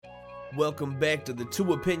Welcome back to the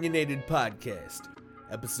Too Opinionated Podcast,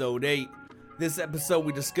 Episode 8. This episode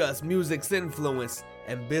we discuss music's influence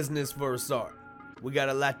and business versus art. We got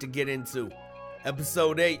a lot to get into.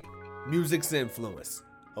 Episode 8, music's influence.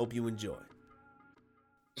 Hope you enjoy.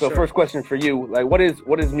 So First question for you, like what is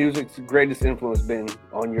music's greatest influence been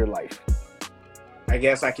on your life? I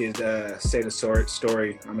guess I could say the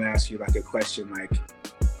story. I'm going to ask you like a question like,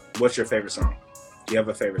 what's your favorite song? Do you have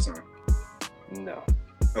a favorite song? No.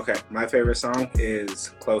 Okay, my favorite song is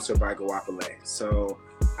Closer by Guapale. So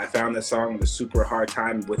I found this song at a super hard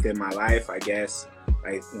time within my life, I guess,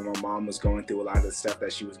 like when my mom was going through a lot of the stuff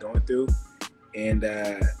that she was going through. And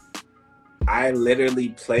I literally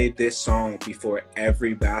played this song before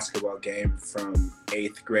every basketball game from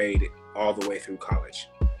 8th grade all the way through college.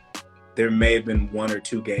 There may have been one or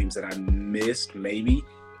two games that I missed, maybe,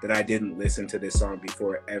 that I didn't listen to this song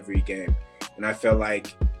before every game. And I felt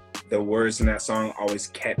like the words in that song always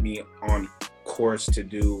kept me on course to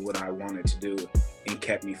do what I wanted to do and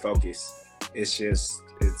kept me focused.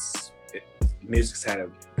 Music's had a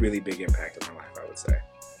really big impact on my life, I would say.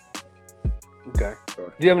 Okay.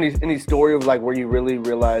 Do you have any story of like where you really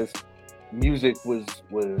realized music was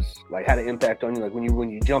like had an impact on you? Like when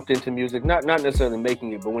you jumped into music, not necessarily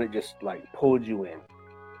making it, but when it just like pulled you in?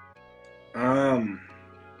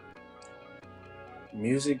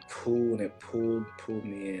 Music pulled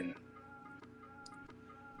me in.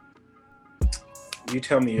 You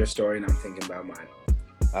tell me your story and I'm thinking about mine.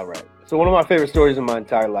 All right. So one of my favorite stories in my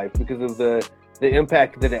entire life because of the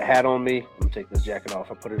impact that it had on me. I'm gonna take this jacket off.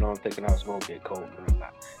 I put it on thinking I was gonna get cold, but I'm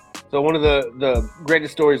not. So one of the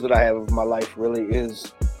greatest stories that I have of my life really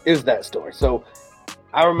is that story. So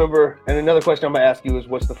I remember, and another question I'm gonna ask you is,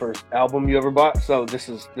 what's the first album you ever bought? So this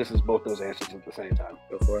is both those answers at the same time.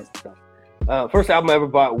 Go for it. First album I ever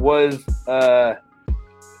bought was,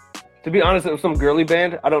 to be honest, it was some girly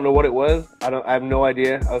band. I don't know what it was. I have no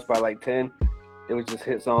idea. I was probably like 10. It was just a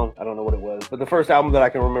hit song. I don't know what it was. But the first album that I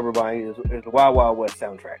can remember buying is the Wild Wild West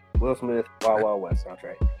soundtrack. Will Smith, Wild Wild West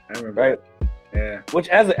soundtrack. I remember. Right? Yeah. Which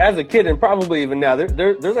as a kid and probably even now,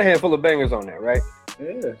 there's a handful of bangers on there, right?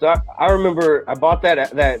 Yeah. So I remember I bought that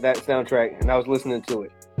soundtrack and I was listening to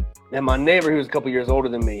it. And my neighbor, he was a couple years older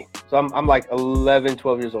than me. So I'm like 11,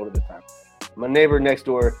 12 years old at the time. My neighbor next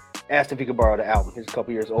door asked if he could borrow the album. He's a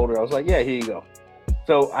couple years older. I was like, yeah, here you go.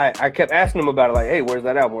 So I kept asking him about it, like, hey, where's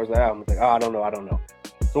that album? Where's that album? He's like, oh, I don't know.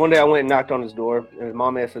 So one day I went and knocked on his door, and his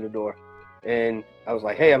mom answered the door. And I was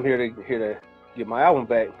like, hey, I'm here to get my album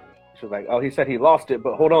back. She was like, oh, he said he lost it,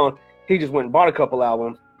 but hold on. He just went and bought a couple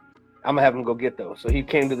albums. I'm going to have him go get those. So he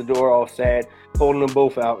came to the door all sad, holding them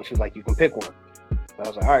both out, and she was like, you can pick one. I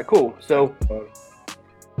was like, all right, cool. So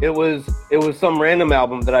it was some random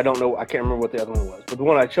album that I don't know. I can't remember what the other one was. But the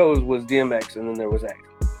one I chose was DMX, and then there was X.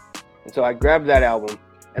 And so I grabbed that album,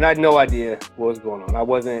 and I had no idea what was going on. I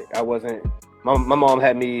wasn't. My mom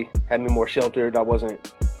had me more sheltered. I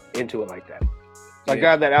wasn't into it like that. So I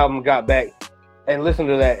grabbed that album, got back, and listened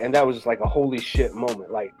to that, and that was just like a holy shit moment.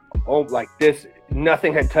 Like, oh, like this,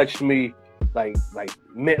 nothing had touched me, like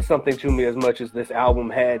meant something to me as much as this album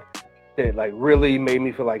had. That like really made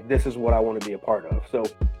me feel like this is what I want to be a part of. So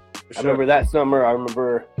I remember that summer. I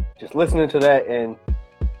remember just listening to that and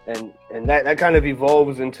that kind of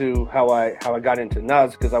evolves into how I got into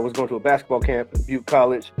Nas, because I was going to a basketball camp at Butte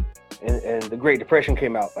College, and the Great Depression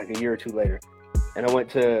came out like a year or two later, and I went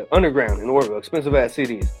to Underground in Orville, expensive ass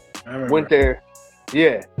CDs. Went there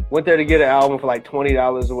to get an album for like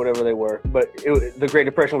 $20 or whatever they were, but the Great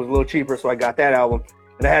Depression was a little cheaper, so I got that album,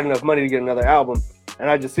 and I had enough money to get another album, and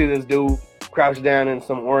I just see this dude crouched down in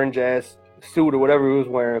some orange ass suit or whatever he was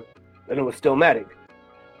wearing, and it was Stillmatic.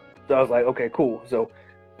 So I was like, okay, cool. So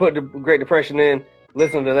put the Great Depression in,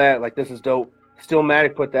 listen to that, like, this is dope.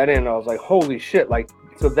 Stillmatic put that in, and I was like, holy shit, like,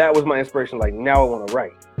 so that was my inspiration, like, now I want to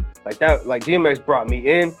write. Like that, like DMX brought me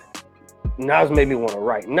in, Nas made me want to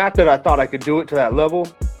write. Not that I thought I could do it to that level,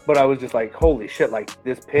 but I was just like, holy shit, like,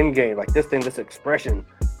 this pen game, like, this thing, this expression,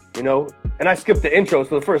 you know? And I skipped the intro,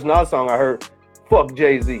 so the first Nas song I heard, fuck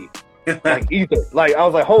Jay-Z, like, Ether. Like, I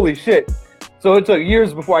was like, holy shit. So it took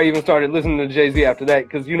years before I even started listening to Jay-Z after that,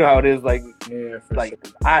 because you know how it is, like, sure.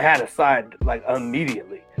 I had a side, like,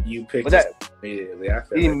 immediately. You picked it immediately. I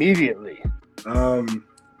feel immediately.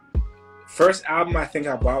 First album I think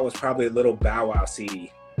I bought was probably a Little Bow Wow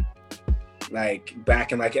CD, like,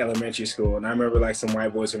 back in, like, elementary school. And I remember, like, some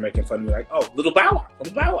white boys were making fun of me, like, oh, Little Bow Wow,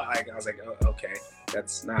 Little Bow Wow. Like, I was like, oh, okay,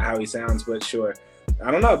 that's not how he sounds, but sure.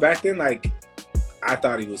 I don't know, back then, like, I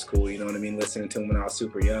thought he was cool, you know what I mean, listening to him when I was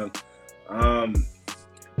super young.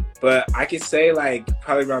 But I could say, like,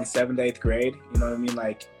 probably around 7th, 8th grade, you know what I mean?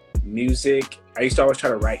 Like, music, I used to always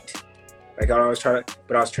try to write. Like I always try to,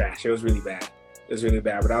 but I was trash. It was really bad. It was really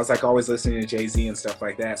bad. But I was like always listening to Jay-Z and stuff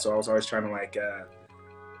like that. So I was always trying to like,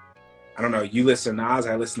 I don't know. You listen to Nas,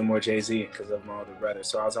 I listen to more Jay-Z because of my older brother.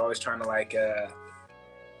 So I was always trying to like, I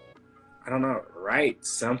don't know, write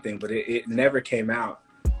something, but it never came out.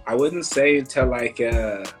 I wouldn't say until like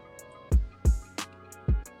I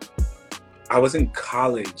was in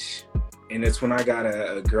college, and it's when I got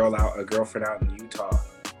a girlfriend out in Utah,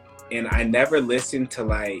 and I never listened to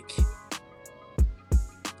like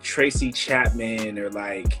Tracy Chapman or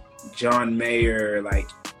like John Mayer or like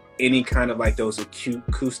any kind of like those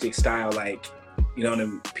acoustic style, like, you know,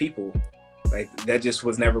 them people. Like that just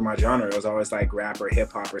was never my genre. It was always like rap or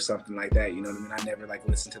hip hop or something like that. You know what I mean? I never like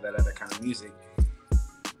listened to that other kind of music.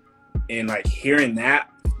 And like hearing that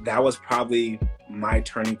was probably my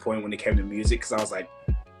turning point when it came to music, because I was like,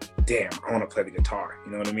 damn, I want to play the guitar.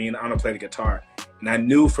 You know what I mean? I want to play the guitar. And I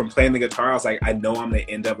knew from playing the guitar, I was like, I know I'm going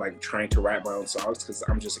to end up like trying to write my own songs because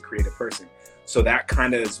I'm just a creative person. So that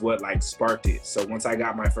kind of is what like sparked it. So once I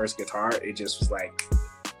got my first guitar, it just was like,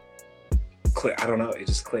 I don't know, it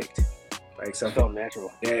just clicked. Like something felt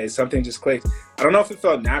natural. Yeah, something just clicked. I don't know if it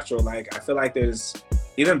felt natural. Like I feel like there's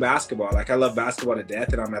even basketball. Like I love basketball to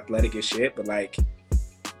death, and I'm athletic as shit. But like,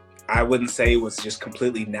 I wouldn't say it was just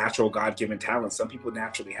completely natural, God-given talent. Some people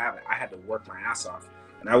naturally have it. I had to work my ass off,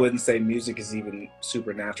 and I wouldn't say music is even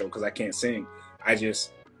supernatural because I can't sing.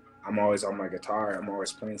 I'm always on my guitar. I'm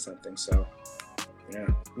always playing something. So, yeah.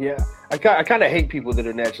 Yeah, I kind of hate people that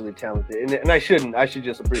are naturally talented, and I shouldn't. I should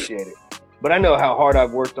just appreciate it. But I know how hard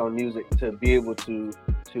I've worked on music to be able to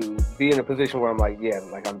be in a position where I'm like, yeah,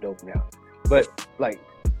 like I'm dope now. But like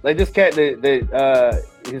this cat that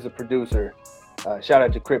he's a producer. Shout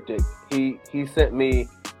out to Cryptic. He sent me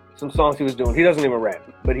some songs he was doing. He doesn't even rap,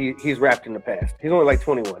 but he's rapped in the past. He's only like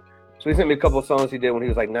 21, so he sent me a couple of songs he did when he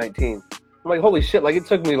was like 19. I'm like, holy shit! Like it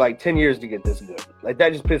took me like 10 years to get this good. Like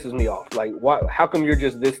that just pisses me off. Like why? How come you're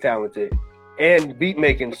just this talented and beat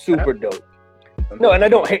making super dope? No, and I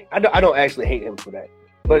don't actually hate him for that.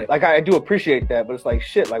 But like I do appreciate that. But it's like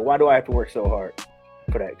shit. Like why do I have to work so hard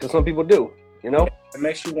for that? Because some people do. You know. It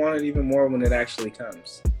makes you want it even more when it actually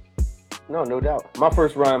comes. No doubt. My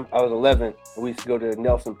first rhyme, I was 11, and we used to go to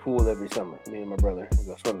Nelson Pool every summer. Me and my brother would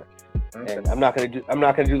go swimming. Okay. And I'm not gonna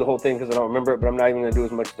do the whole thing because I don't remember it. But I'm not even gonna do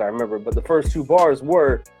as much as I remember. But the first two bars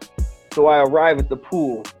were, "So I arrive at the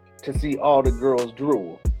pool to see all the girls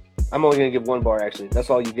drool." I'm only gonna give one bar actually. That's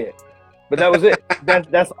all you get. But that was it.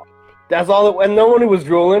 That's all. And nobody was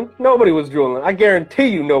drooling. Nobody was drooling. I guarantee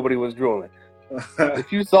you, nobody was drooling.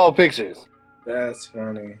 If you saw pictures. That's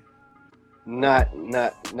funny. Not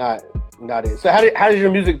it. So how did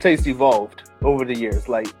your music taste evolved over the years?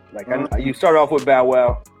 Like you started off with Bow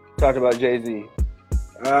Wow, talked about Jay-Z.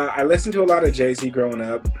 I listened to a lot of Jay-Z growing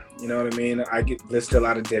up. You know what I mean? Listen to a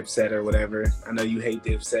lot of Dipset or whatever. I know you hate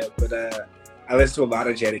Dipset, but I listen to a lot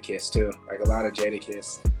of Jadakiss too. Like a lot of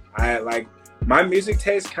Jadakiss. I like my music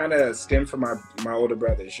taste kind of stemmed from my older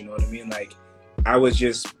brothers. You know what I mean? Like I would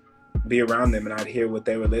just be around them and I'd hear what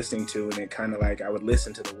they were listening to, and it kind of like I would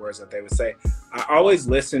listen to the words that they would say. I always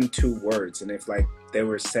listened to words, and if like they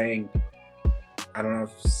were saying, I don't know,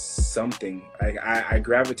 something, like I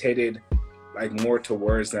gravitated like more to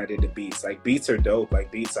words than I did to beats. Like beats are dope.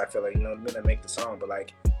 Like beats, I feel like, you know what I mean, they make the song, but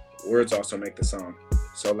like words also make the song.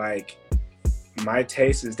 So like my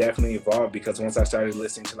taste has definitely evolved because once I started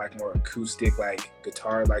listening to like more acoustic, like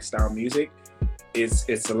guitar like style music,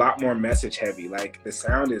 it's a lot more message heavy. Like the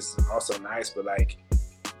sound is also nice, but like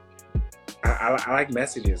I like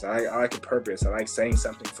messages. I like a purpose. I like saying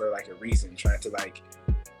something for like a reason, trying to like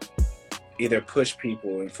either push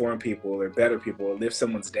people, inform people, or better people, or lift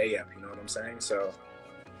someone's day up. You know what I'm saying? So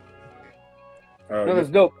no, that's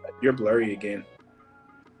dope. You're blurry again.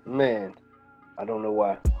 Man, I don't know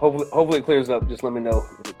why. Hopefully it clears up. Just let me know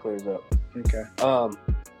if it clears up. Okay.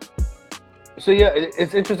 So yeah,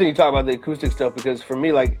 it's interesting you talk about the acoustic stuff because for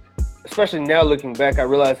me, like, especially now looking back, I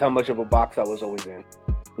realized how much of a box I was always in.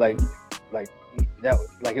 Like that,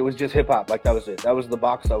 like it was just hip hop. Like that was it. That was the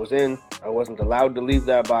box I was in. I wasn't allowed to leave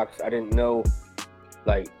that box. I didn't know,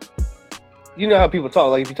 like, you know how people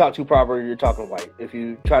talk. Like if you talk too proper, you're talking white. If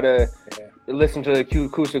you try to listen to the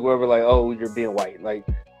acoustic, whatever, like, oh, you're being white. Like,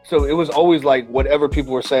 so it was always like whatever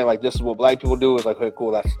people were saying. Like this is what black people do. It's like, okay,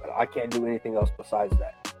 cool. I can't do anything else besides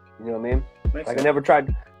that. You know what I mean? Makes like sense. I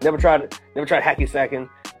never tried hacky sacking,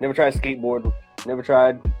 never tried skateboard, never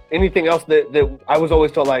tried anything else that I was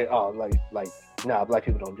always told like, oh, like nah, black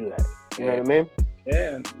people don't do that. You know what I mean?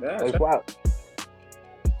 Yeah. It's wild.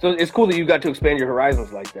 So it's cool that you got to expand your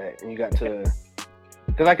horizons like that, and you got to,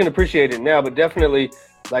 because I can appreciate it now, but definitely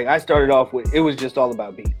like I started off with, it was just all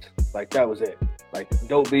about beats. Like that was it. Like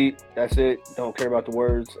dope beat, that's it. Don't care about the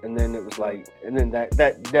words. And then it was like, and then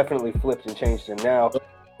that definitely flipped and changed. And now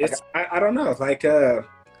It's I don't know. Like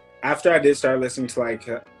after I did start listening to like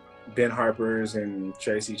Ben Harper's and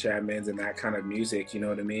Tracy Chapman's and that kind of music, you know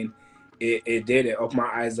what I mean? It opened my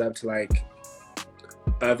eyes up to like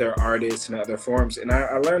other artists and other forms, and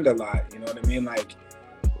I learned a lot, you know what I mean? Like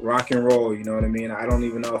rock and roll, you know what I mean? I don't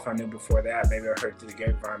even know if I knew before that. Maybe I heard through the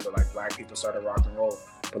grapevine, but like black people started rock and roll.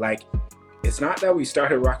 But like, it's not that we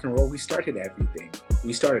started rock and roll, we started everything.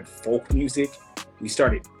 We started folk music, we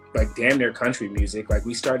started like damn near country music. Like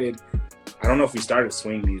we started, I don't know if we started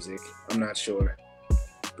swing music, I'm not sure.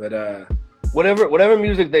 But whatever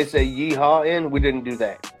music they say yeehaw in, we didn't do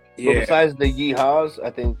that. yeah. But besides the yeehaws, I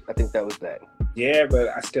think that was that. Yeah, but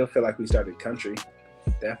I still feel like we started country.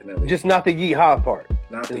 Definitely. Just not the yeehaw part.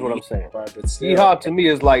 Not is the what I'm yeehaw saying. part, but still. Yeehaw to me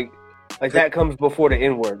is like that comes before the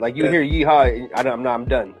N word. Like you hear yeehaw, I'm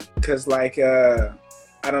done. Because like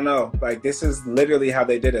I don't know, like this is literally how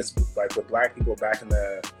they did us, like with black people back in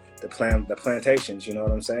the plantations. You know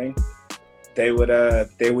what I'm saying? They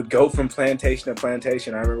would go from plantation to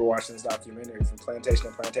plantation. I remember watching this documentary, from plantation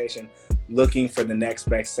to plantation, looking for the next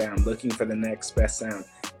best sound,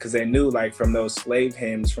 because they knew like from those slave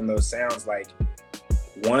hymns, from those sounds, like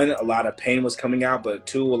one, a lot of pain was coming out, but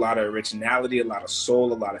two, a lot of originality, a lot of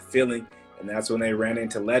soul, a lot of feeling. And that's when they ran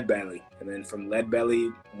into Leadbelly. And then from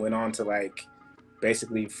Leadbelly went on to like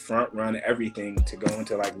basically front run everything to go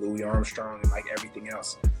into like Louis Armstrong and like everything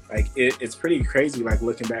else. Like it's pretty crazy, like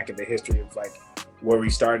looking back at the history of like where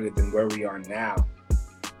we started and where we are now,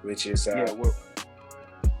 which is very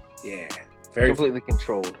completely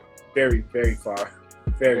controlled. Very, very far.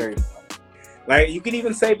 Very far. Like you could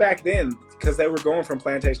even say back then, because they were going from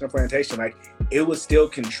plantation to plantation, like it was still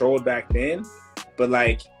controlled back then, but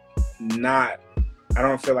like not, I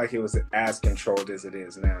don't feel like it was as controlled as it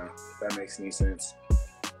is now, if that makes any sense.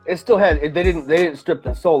 It still had, they didn't strip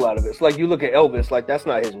the soul out of it. It's like you look at Elvis, like that's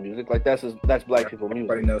not his music, like that's black people music.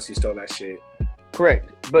 Everybody knows he stole that shit.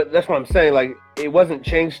 Correct, but that's what I'm saying, like it wasn't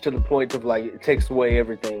changed to the point of like it takes away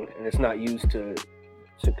everything and it's not used to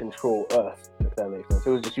control us, if that makes sense. It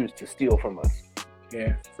was just used to steal from us.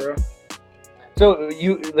 Yeah, for real. So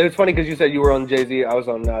it's funny because you said you were on Jay-Z, I was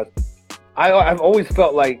on Nas. I've always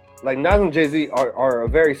felt like Nas and Jay-Z are a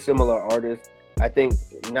very similar artist. I think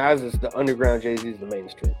Nas is the underground, Jay-Z is the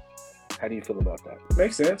mainstream. How do you feel about that?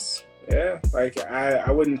 Makes sense. Yeah, like I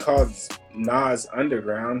wouldn't call Nas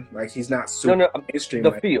underground. Like he's not super mainstream.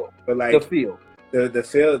 The feel, but like the feel.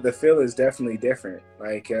 The feel is definitely different.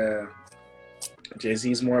 Like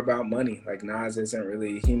Jay-Z's more about money. Like Nas isn't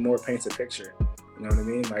really. He more paints a picture. You know what I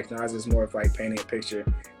mean? Like Nas is more of like painting a picture.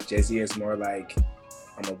 Jay-Z is more like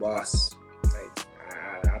I'm a boss. Like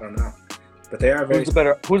I don't know, but they are very.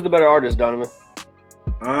 Who's the better artist, Donovan?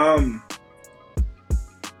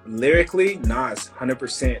 Lyrically, Nas,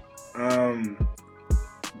 100%.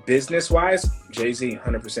 Business wise, Jay-Z,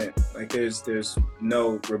 100%. Like there's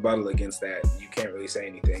no rebuttal against that. You can't really say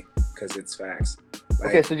anything because it's facts. Like,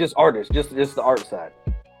 okay, so just artists, just the art side.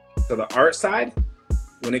 So the art side,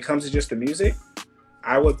 when it comes to just the music,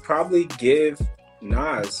 I would probably give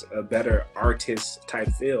Nas a better artist type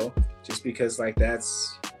feel, just because like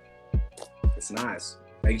it's Nas.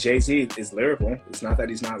 Like Jay-Z is lyrical. It's not that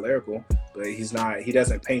he's not lyrical, but he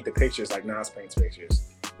doesn't paint the pictures like Nas paints pictures.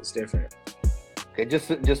 It's different. Okay, just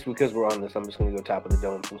because we're on this, I'm just gonna go top of the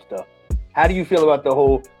dome some stuff. How do you feel about the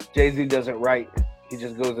whole Jay-Z doesn't write, he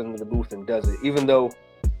just goes into the booth and does it, even though,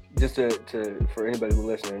 just for anybody who's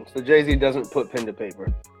listening, so Jay-Z doesn't put pen to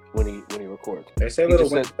paper when he records. They say Lil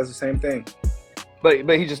Wayne does the same thing. But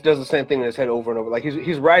he just does the same thing in his head over and over. Like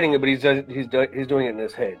he's writing it, but he's doing it in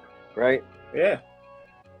his head, right? Yeah.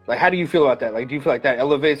 Like, how do you feel about that? Like, do you feel like that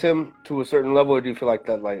elevates him to a certain level, or do you feel like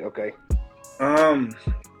that, like, okay?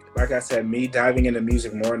 Like I said, me diving into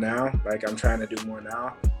music more now, like I'm trying to do more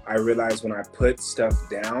now, I realize when I put stuff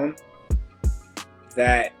down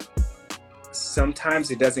that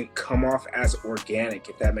sometimes it doesn't come off as organic,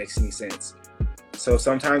 if that makes any sense. So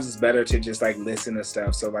sometimes it's better to just like listen to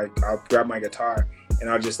stuff. So like I'll grab my guitar and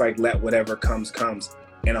I'll just like let whatever comes.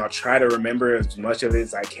 And I'll try to remember as much of it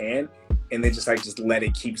as I can. And then just let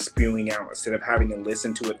it keep spewing out instead of having to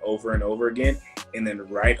listen to it over and over again and then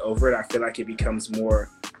write over it. I feel like it becomes more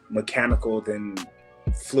mechanical than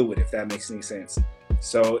fluid, if that makes any sense.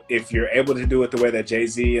 So if you're able to do it the way that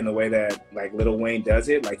Jay-Z and the way that like Lil Wayne does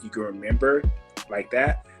it, like you can remember like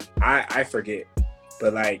that, I forget.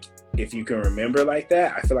 But like if you can remember like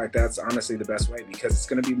that, I feel like that's honestly the best way, because it's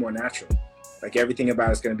going to be more natural. Like everything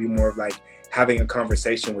about it's going to be more of like having a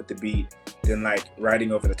conversation with the beat than like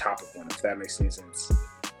writing over the top of one, if that makes any sense.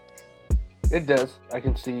 It does. I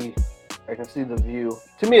can see I can see the view.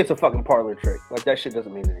 To me, it's a fucking parlor trick. Like, that shit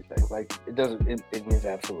doesn't mean anything. Like, it doesn't. It means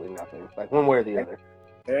absolutely nothing. Like, one way or the other.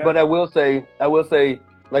 Yeah. But I will say,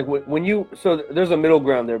 like, when you, so there's a middle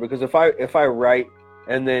ground there, because if I write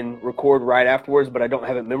and then record right afterwards, but I don't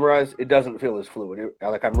have it memorized, it doesn't feel as fluid.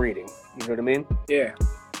 Like I'm reading. You know what I mean? Yeah.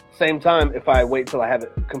 Same time, if I wait till I have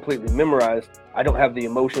it completely memorized, I don't have the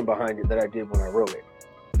emotion behind it that I did when I wrote it.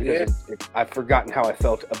 Because I've forgotten how I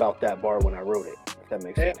felt about that bar when I wrote it, if that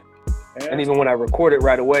makes sense. Yeah. And even when I record it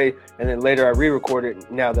right away, and then later I re-record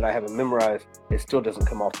it, now that I have it memorized, it still doesn't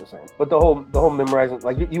come off the same. But the whole memorizing,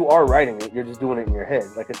 like you are writing it, you're just doing it in your head.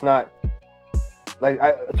 Like it's not, like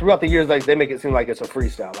throughout the years, like they make it seem like it's a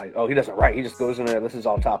freestyle. Like, oh, he doesn't write, he just goes in there, this is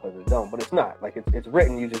all top of the dome. But it's not. Like it's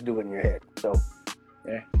written, you just do it in your head. So,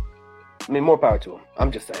 yeah. I mean, more power to him.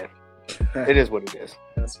 I'm just saying. It is what it is.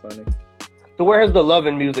 That's funny. So where has the love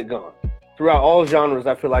in music gone? Throughout all genres,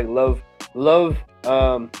 I feel like love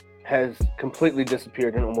has completely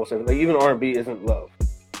disappeared in almost everything. Like even R&B isn't love.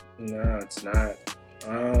 No, it's not.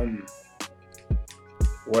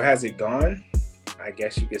 Where has it gone? I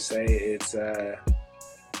guess you could say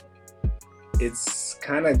it's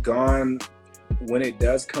kind of gone. When it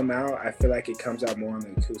does come out, I feel like it comes out more on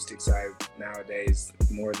the acoustic side nowadays,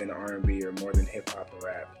 more than R&B or more than hip hop or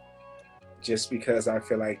rap. Just because I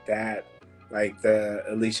feel like that, like the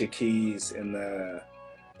Alicia Keys and the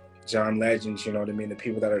John Legends, you know what I mean? The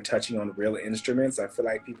people that are touching on real instruments, I feel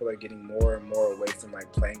like people are getting more and more away from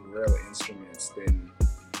like playing real instruments than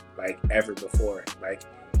like ever before. Like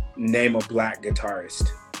name a black guitarist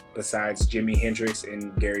besides Jimi Hendrix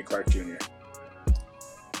and Gary Clark Jr.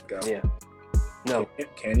 Go. Yeah. No.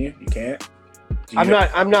 Can you? You can't? I'm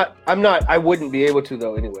not, I wouldn't be able to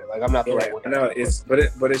though anyway. Like I'm not the right one. No,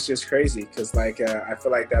 but it's just crazy because like I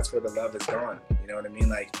feel like that's where the love is gone. You know what I mean?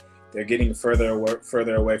 Like they're getting further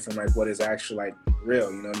away from like what is actually like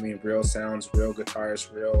real. You know what I mean? Real sounds, real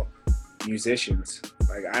guitarists, real musicians.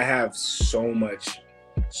 Like I have so much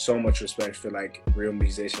respect for like real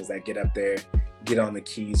musicians that get up there, get on the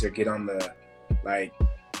keys or get on the like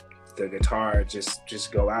the guitar,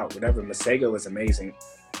 just go out. Whatever. Masego is amazing.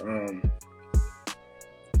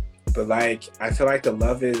 But like I feel like the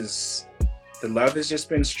love has just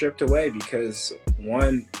been stripped away because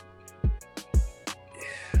one,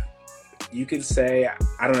 you could say,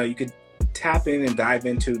 I don't know, you could tap in and dive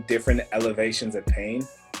into different elevations of pain.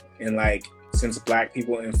 And like, since black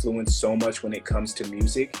people influence so much when it comes to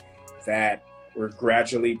music, that we're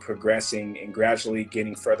gradually progressing and gradually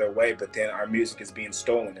getting further away, but then our music is being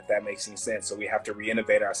stolen, if that makes any sense. So we have to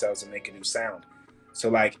reinnovate ourselves and make a new sound. So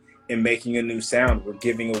like, in making a new sound, we're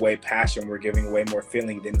giving away passion, we're giving away more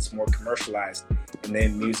feeling, then it's more commercialized. And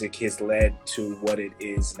then music has led to what it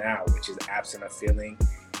is now, which is absent of feeling.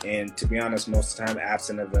 And to be honest, most of the time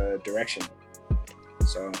absent of a direction.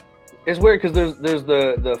 So it's weird because there's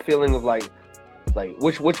the feeling of like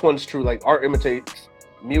which one's true? Like art imitates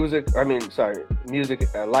music.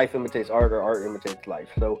 Music, life imitates art, or art imitates life.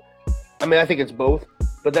 So, I mean, I think it's both,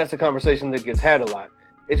 but that's a conversation that gets had a lot.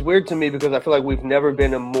 It's weird to me because I feel like we've never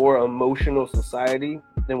been a more emotional society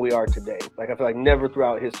than we are today. Like I feel like never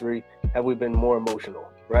throughout history have we been more emotional,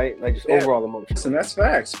 right? Like just overall emotional. And that's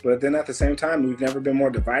facts. But then at the same time, we've never been more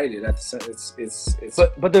divided. It's.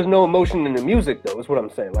 But there's no emotion in the music though. Is what I'm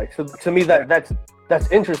saying. Like so to me that's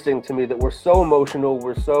interesting to me that we're so emotional,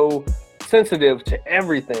 we're so sensitive to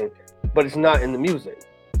everything, but it's not in the music.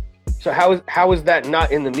 So how is that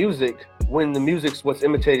not in the music when the music's what's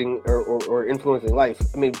imitating or influencing life?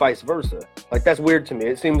 I mean, vice versa. Like that's weird to me.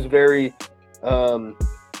 It seems very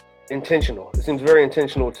intentional. It seems very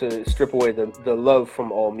intentional to strip away the love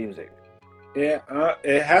from all music. Yeah,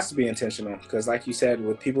 it has to be intentional because, like you said,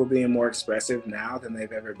 with people being more expressive now than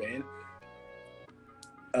they've ever been,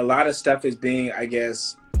 a lot of stuff is being, I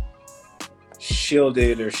guess,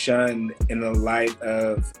 shielded or shunned in the light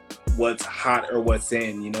of what's hot or what's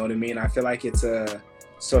in. You know what I mean? I feel like it's a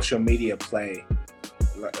social media play,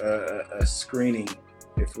 a screening,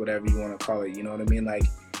 if whatever you want to call it. You know what I mean? Like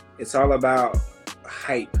it's all about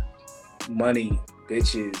hype, money,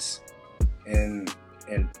 bitches, and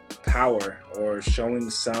power, or showing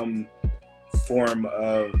some form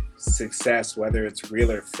of success, whether it's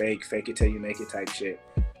real or fake it till you make it type shit.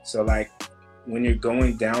 So like when you're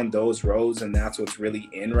going down those roads and that's what's really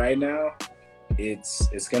in right now,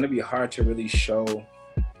 it's gonna be hard to really show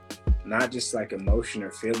not just like emotion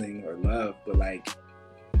or feeling or love, but like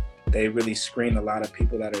they really screen a lot of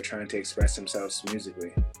people that are trying to express themselves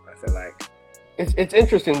musically. I feel like it's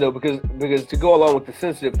interesting though because to go along with the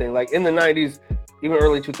sensitive thing, like in the 90s, even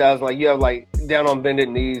early 2000s, like you have like Down on Bended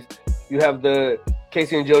Knees, you have the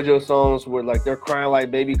Casey and JoJo songs where like they're crying like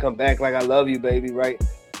baby come back, like I love you baby, right?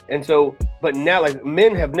 And so, but now, like,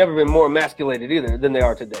 men have never been more emasculated either than they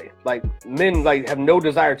are today. Like, men, like, have no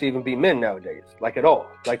desire to even be men nowadays, like, at all.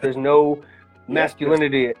 Like, there's no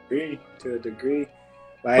masculinity. To a degree.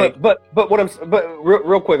 Like, but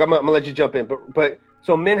real quick, I'm gonna let you jump in. But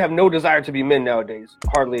so men have no desire to be men nowadays,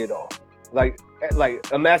 hardly at all. Like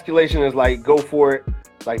emasculation is like, go for it.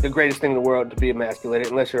 Like, the greatest thing in the world to be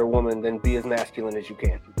emasculated. Unless you're a woman, then be as masculine as you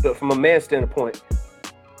can. But from a man's standpoint,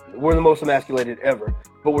 we're the most emasculated ever.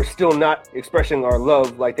 But we're still not expressing our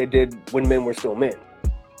love like they did when men were still men.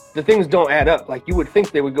 The things don't add up. Like, you would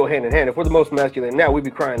think they would go hand in hand. If we're the most emasculated now, we'd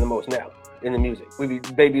be crying the most now in the music. We'd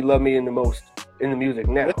be Baby Love Me in the most in the music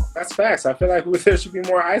now. That's facts. I feel like there should be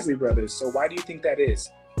more Isley Brothers. So why do you think that is?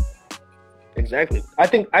 Exactly. I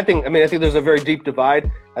think there's a very deep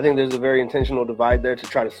divide. I think there's a very intentional divide there to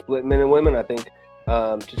try to split men and women. I think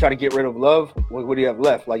to try to get rid of love, what do you have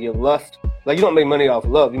left? Like, you have lust. Like, you don't make money off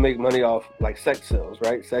love. You make money off, like, sex sales,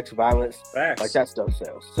 right? Sex, violence, Facts. like, that stuff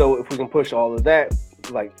sells. So if we can push all of that,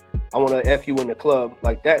 like, I want to F you in the club,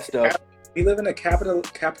 like, that stuff. We live in a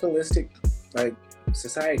capitalistic, like,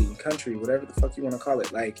 society, country, whatever the fuck you want to call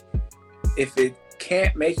it. Like, if it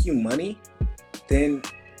can't make you money, then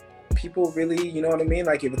people really, you know what I mean?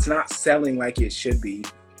 Like, if it's not selling like it should be,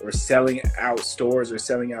 or selling out stores, or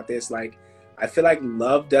selling out this, like, I feel like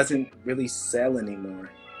love doesn't really sell anymore.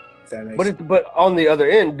 If that makes sense. But on the other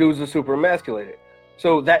end, dudes are super emasculated,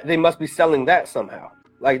 so that they must be selling that somehow.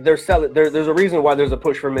 Like, they're selling. There's a reason why there's a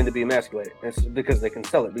push for men to be emasculated. It's because they can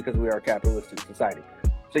sell it, because we are a capitalistic society.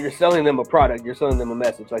 So you're selling them a product, you're selling them a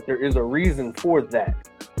message. Like, there is a reason for that.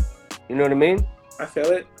 You know what I mean? I feel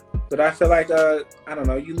it, but I feel like I don't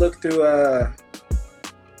know. You look through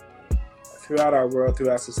throughout our world,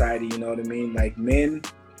 throughout society. You know what I mean? Like, men,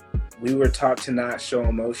 we were taught to not show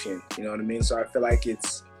emotion. You know what I mean? So I feel like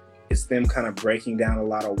it's them kind of breaking down a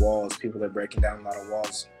lot of walls. People are breaking down a lot of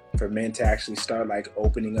walls for men to actually start, like,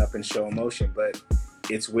 opening up and show emotion. But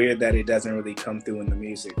it's weird that it doesn't really come through in the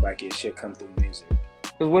music like it should come through in music.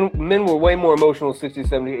 Because when men were way more emotional 60s,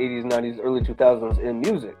 70s, 80s, 90s, early 2000s in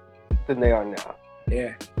music than they are now.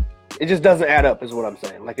 Yeah. It just doesn't add up, is what I'm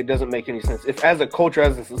saying. Like, it doesn't make any sense. If as a culture,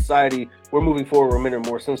 as a society, we're moving forward, where men are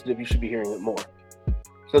more sensitive, you should be hearing it more.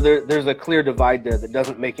 So there's a clear divide there that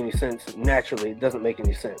doesn't make any sense. Naturally, it doesn't make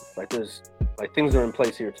any sense. Like, things are in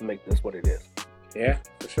place here to make this what it is. Yeah,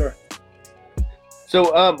 for sure.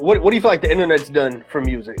 So what do you feel like the internet's done for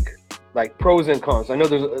music? Like, pros and cons. I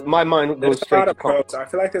know my mind goes straight to cons. I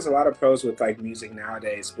feel like there's a lot of pros with, like, music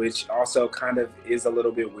nowadays, which also kind of is a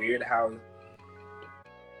little bit weird how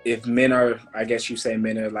if men are, I guess you say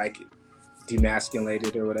men are, like,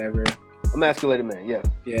 demasculated or whatever. Emasculated men, yeah.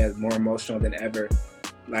 Yeah, more emotional than ever.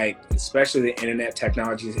 Like, especially the internet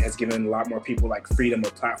technology has given a lot more people, like, freedom or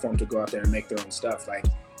platform to go out there and make their own stuff. Like,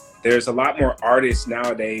 there's a lot more artists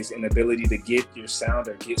nowadays and ability to get your sound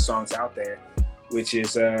or get songs out there, which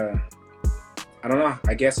is I don't know.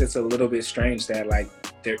 I guess it's a little bit strange that, like,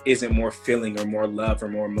 there isn't more feeling or more love or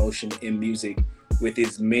more emotion in music with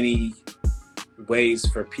as many ways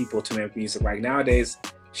for people to make music. Like, nowadays,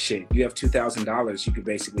 shit, you have $2,000, you could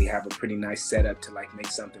basically have a pretty nice setup to, like, make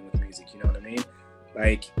something with music. You know what I mean?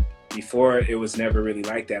 Like, before, it was never really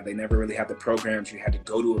like that. They never really had the programs. You had to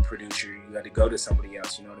go to a producer. You had to go to somebody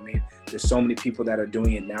else. You know what I mean? There's so many people that are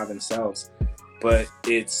doing it now themselves, but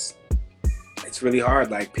it's really hard.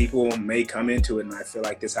 Like, people may come into it, and I feel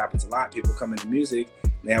like this happens a lot. People come into music,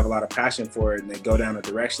 and they have a lot of passion for it, and they go down a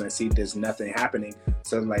direction and see there's nothing happening.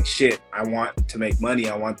 So they're like, shit, I want to make money.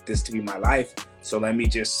 I want this to be my life. So let me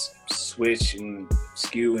just switch and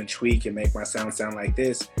skew and tweak and make my sound like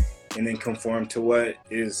this, and then conform to what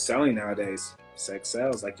is selling nowadays. Sex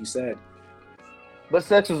sells, like you said. But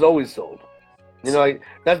sex is always sold. You know, like,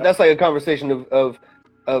 that's like a conversation of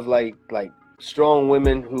like strong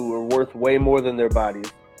women who are worth way more than their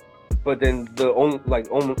bodies. But then the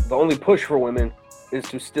only push for women is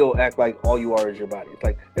to still act like all you are is your body. It's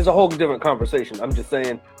like, it's a whole different conversation. I'm just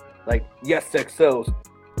saying, like, yes, sex sells,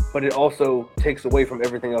 but it also takes away from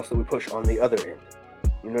everything else that we push on the other end.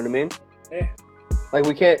 You know what I mean? Yeah. Like,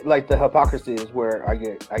 we can't, like, the hypocrisy is where I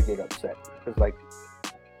get upset. Because, like,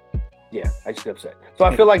 yeah, I just get upset. So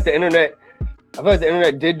I feel like the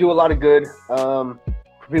internet did do a lot of good for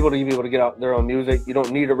people to be able to get out their own music. You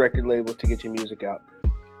don't need a record label to get your music out.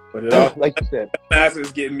 But it all, like you said,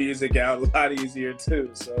 masses get music out a lot easier too.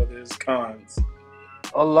 So there's cons.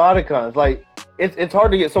 A lot of cons. Like, it's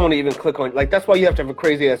hard to get someone to even click on. Like, that's why you have to have a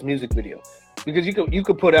crazy ass music video, because you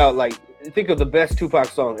could put out, like, think of the best Tupac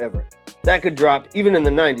song ever. That could drop even in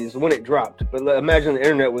the 90s when it dropped. But imagine the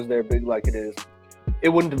internet was there big like it is. It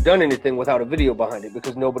wouldn't have done anything without a video behind it,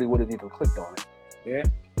 because nobody would have even clicked on it. Yeah.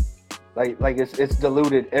 Like it's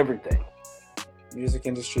diluted everything. Music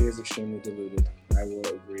industry is extremely diluted. I will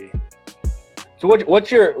agree. So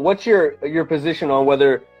what's your position on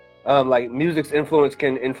whether like music's influence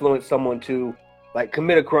can influence someone to like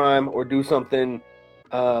commit a crime or do something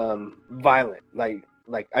violent?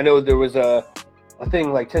 Like I know there was a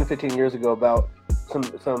thing like 10, 15 years ago about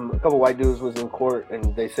a couple white dudes was in court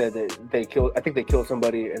and they said that they killed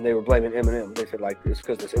somebody and they were blaming Eminem. They said like it's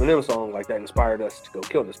because this Eminem song like that inspired us to go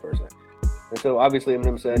kill this person. And so obviously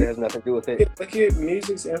Eminem said it has nothing to do with it. Look at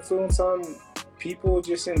music's influence on people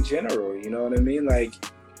just in general, you know what I mean? Like,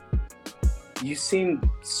 you've seen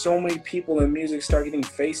so many people in music start getting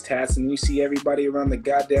face tats, and you see everybody around the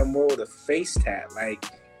goddamn world with a face tat. Like,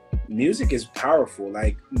 music is powerful.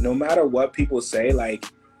 Like, no matter what people say, like,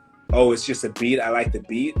 oh, it's just a beat, I like the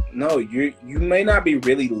beat. No, you may not be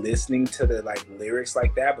really listening to the like lyrics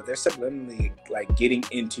like that, but they're subliminally like getting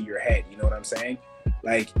into your head, you know what I'm saying?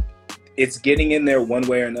 Like, it's getting in there one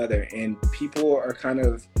way or another, and people are kind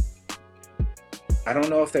of, I don't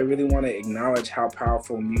know if they really want to acknowledge how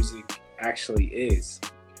powerful music actually is.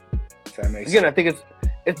 If that makes sense. I think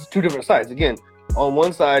it's two different sides. Again, on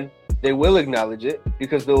one side, they will acknowledge it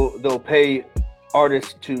because they'll pay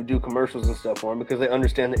artists to do commercials and stuff for them because they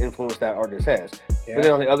understand the influence that artist has. Yeah. But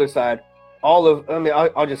then on the other side,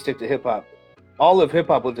 I'll just stick to hip hop. All of hip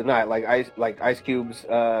hop will deny it. Like Ice Cube's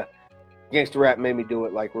gangster rap made me do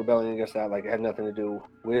it. Like rebelling against that, like it had nothing to do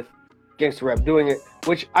with gangster rap doing it.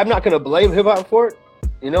 Which I'm not gonna blame hip hop for it.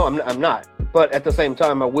 You know, I'm not. But at the same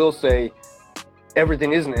time, I will say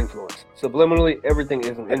everything is an influence. Subliminally, everything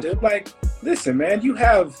is an influence. Like, listen, man, you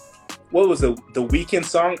have what was the Weeknd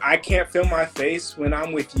song? I Can't Feel My Face When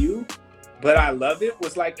I'm With You, but I Love It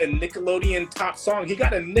was like a Nickelodeon top song. He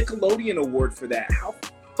got a Nickelodeon award for that. How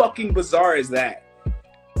fucking bizarre is that?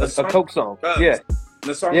 A Coke song. Yeah.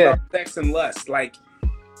 The song about sex and lust, like,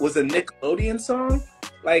 was a Nickelodeon song.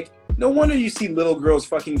 Like, no wonder you see little girls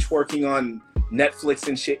fucking twerking on Netflix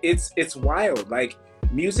and shit. It's wild. Like,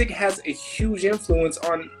 music has a huge influence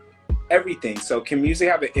on everything. So can music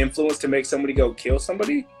have an influence to make somebody go kill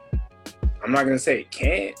somebody? I'm not gonna say it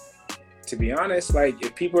can't. To be honest, like,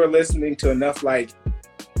 if people are listening to enough like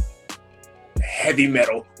heavy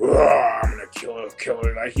metal, I'm gonna kill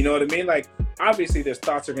her, like, you know what I mean? Like, obviously their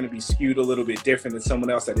thoughts are gonna be skewed a little bit different than someone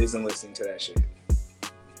else that isn't listening to that shit.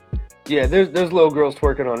 Yeah, there's little girls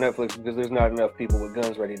twerking on Netflix because there's not enough people with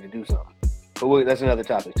guns ready to do something. But that's another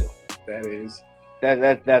topic too. That is.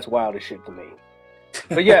 That's wild as shit to me.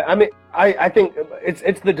 But yeah, I mean, I think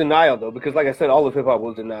it's the denial though, because like I said, all of hip hop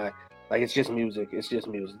will deny. Like, it's just music. It's just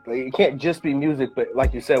music. Like, it can't just be music, but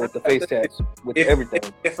like you said, with the face tats, with everything.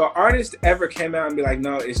 If an artist ever came out and be like,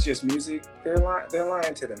 no, it's just music, they're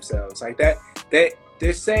lying to themselves. Like that,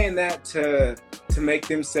 they're saying that to make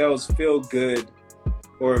themselves feel good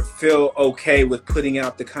or feel okay with putting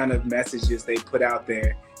out the kind of messages they put out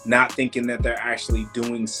there, not thinking that they're actually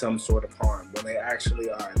doing some sort of harm when they actually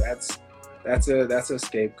are. That's a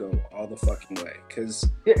scapegoat all the fucking way.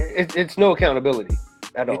 Cause it's no accountability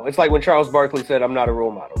at all. It's like when Charles Barkley said, "I'm not a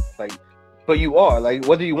role model." Like, but you are. Like,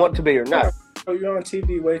 whether you want to be or not. You're on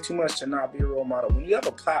TV way too much to not be a role model. When you have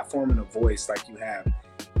a platform and a voice like you have,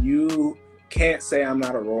 you can't say I'm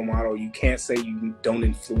not a role model. You can't say you don't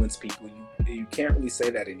influence people. You can't really say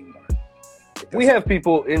that anymore. We have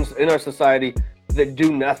people in our society that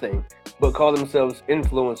do nothing but call themselves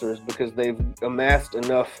influencers because they've amassed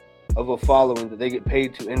enough of a following that they get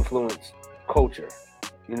paid to influence culture.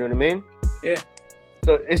 You know what I mean? Yeah.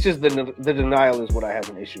 So it's just the denial is what I have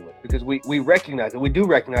an issue with, because we recognize it. We do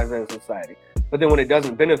recognize it in society. But then when it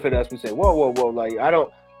doesn't benefit us, we say, whoa, like,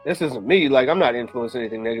 this isn't me. Like, I'm not influencing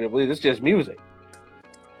anything negatively. This is just music.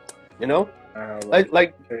 You know?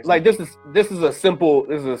 Like this is a simple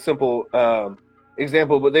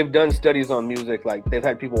example, but they've done studies on music. Like, they've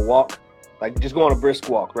had people walk, like, just go on a brisk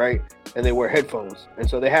walk, right? And they wear headphones. And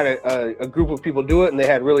so they had a group of people do it, and they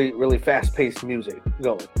had really, really fast-paced music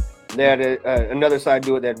going. They had another side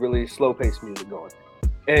do it that had really slow-paced music going.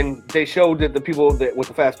 And they showed that the people that with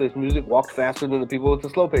the fast-paced music walked faster than the people with the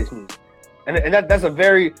slow-paced music. And that's a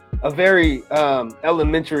very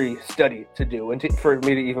elementary study to do and for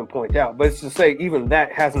me to even point out. But it's to say even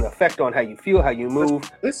that has an effect on how you feel, how you move.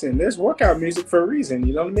 Listen, there's workout music for a reason.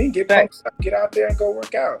 You know what I mean? Get out there and go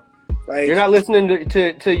work out. Like, you're not listening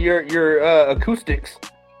to your acoustics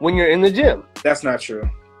when you're in the gym. That's not true.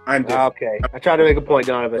 I'm different. Okay. I try to make a point,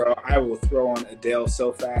 Donovan. Bro, I will throw on Adele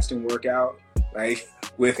so fast and work out, like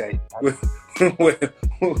without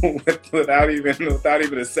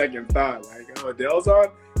even a second thought. Like, oh, Adele's on,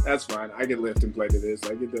 that's fine. I can lift and play to this.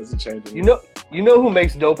 Like, it doesn't change anything. You know who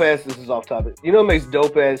makes dope ass? This is off topic. You know who makes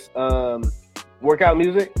dope ass workout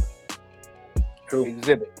music? Who?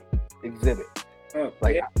 Exhibit. Oh,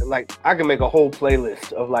 Like, yeah. like I can make a whole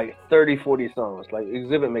playlist of like 30, 40 songs. Like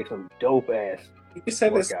Exhibit makes some dope ass. You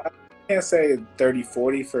said this. workout. I can't say 30,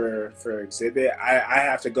 40 for Exhibit. I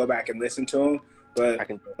have to go back and listen to him. I But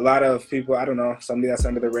can. a lot of people, I don't know, somebody that's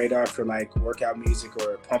under the radar for like workout music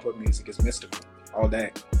or pump up music is Mystical all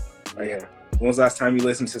day. Like, Yeah. when was the last time you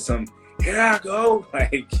listened to some "Here I Go"?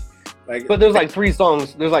 Like. But there's like 3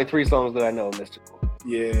 songs. There's like 3 songs that I know Mystical,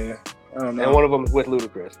 Yeah, I don't know. and one of them is with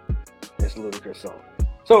Ludacris. It's a Ludacris song.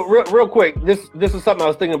 So real quick, this is something I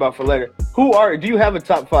was thinking about for later. Do you have a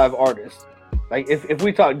top 5 artist? Like if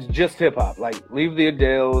we talk just hip hop, like leave the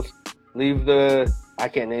Adeles, leave the I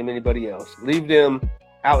can't name anybody else. Leave them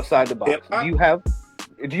outside the box. Hip-hop?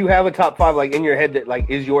 Do you have a top 5 like in your head that like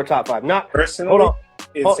is your top 5? Not Personally, hold on.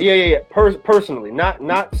 it's, Oh, yeah. Personally,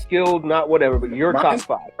 not skilled, not whatever, but your top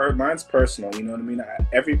 5. mine's personal. You know what I mean?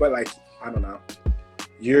 Everybody, like, I don't know.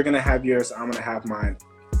 You're gonna have yours. I'm gonna have mine.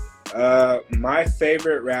 My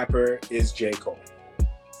favorite rapper is J. Cole.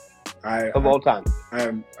 Of all time.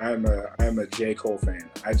 I'm a J. Cole fan.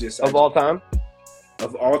 Of all time?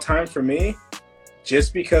 Of all time for me,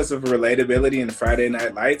 just because of relatability and Friday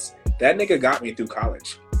Night Lights, that nigga got me through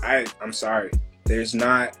college. I'm sorry. There's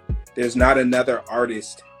not another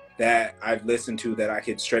artist that I've listened to that I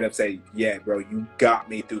could straight up say, yeah, bro, you got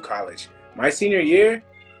me through college. My senior year,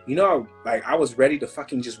 you know, like I was ready to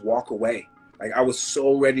fucking just walk away. Like I was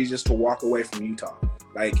so ready just to walk away from Utah.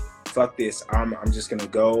 Like, fuck this. I'm just gonna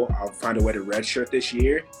go. I'll find a way to redshirt this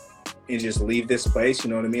year and just leave this place, you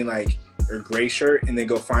know what I mean? Like, or gray shirt, and then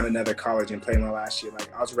go find another college and play my last year.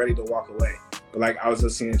 Like, I was ready to walk away. But like I was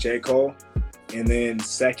listening to J. Cole. And then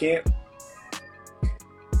second,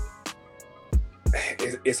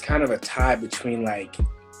 it's kind of a tie between like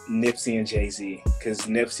Nipsey and Jay-Z, because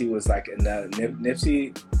Nipsey was like another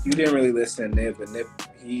Nipsey. You didn't really listen to Nip, but Nip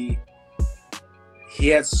he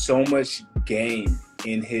had so much game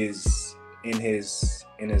in his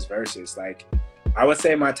verses. Like, I would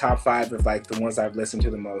say my top 5 of like the ones I've listened to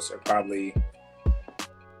the most are probably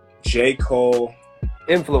J. Cole.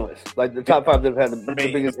 Influence. Like the top 5 that have had the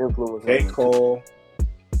biggest influence. J. Cole,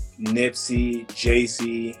 Nipsey,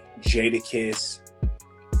 Jay-Z, Jadakiss,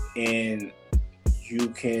 and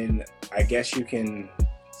I guess you can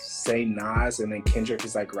say Nas, and then Kendrick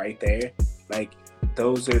is like right there. Like,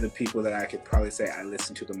 those are the people that I could probably say I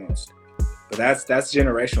listen to the most. But that's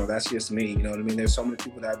generational. That's just me. You know what I mean? There's so many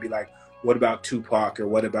people that would be like, what about Tupac, or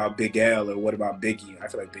what about Big L, or what about Biggie? I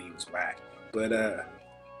feel like Biggie was whack. But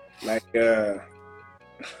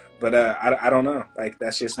I don't know. Like,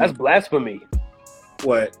 that's just That's blasphemy.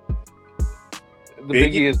 what The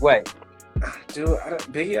Biggie is way. dude.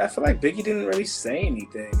 Biggie. I feel like Biggie didn't really say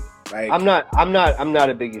anything. Like, I'm not a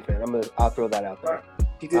Biggie fan. I'll throw that out there.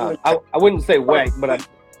 he didn't. I wouldn't say whack, but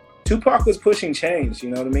Tupac was pushing change.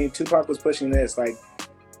 You know what I mean? Tupac was pushing this. Like,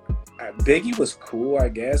 Biggie was cool, I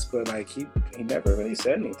guess, but like he never really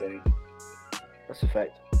said anything. that's a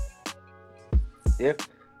fact. Yeah.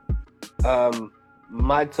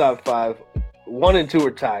 My top 5, 1 and 2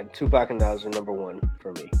 are tied. Tupac and Nas are number 1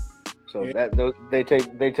 for me. So Yeah. they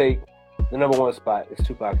take the number 1 spot is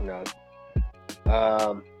Tupac and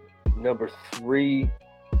Nas. Number 3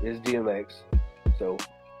 is DMX. So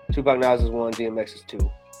Tupac Nas is 1, DMX is 2.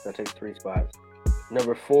 That takes 3 spots.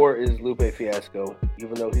 Number 4 is Lupe Fiasco,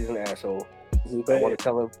 even though he's an asshole. Lupe. I want to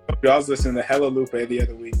tell him I was listening to Hello Lupe the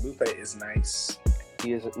other week. Lupe is nice.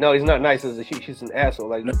 he's not nice as he's an asshole.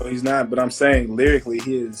 Like, No, he's not. But I'm saying lyrically,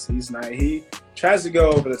 he's nice. He tries to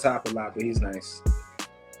go over the top a lot, but he's nice.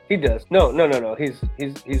 he does. No. He's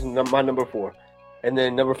my number 4, and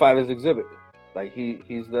then number 5 is Exhibit. Like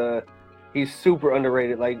he's super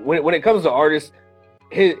underrated. Like when it comes to artists,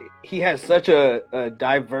 he has such a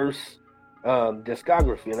diverse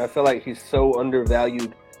discography, and I feel like he's so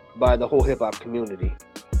undervalued by the whole hip hop community.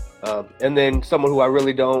 And then someone who I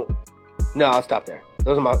really don't. No, I'll stop there.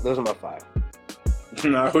 Those are my 5.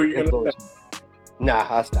 No, who are you gonna say? Nah,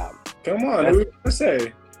 I'll stop. Come on, who are you gonna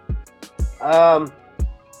say?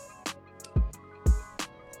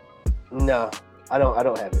 No, I don't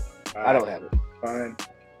have it. I don't have it. Fine,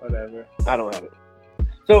 whatever. I don't have it.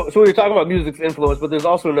 So we're talking about music's influence, but there's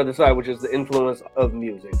also another side, which is the influence of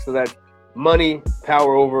music. So that's money,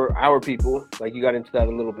 power over our people. Like, you got into that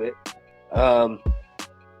a little bit.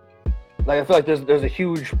 Like, I feel like there's a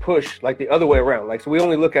huge push, like the other way around. Like, so we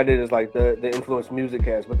only look at it as like the influence music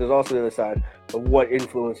has, but there's also the other side of what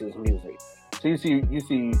influences music. So you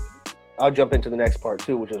see, I'll jump into the next part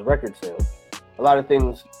too, which is record sales. A lot of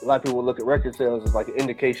people will look at record sales as like an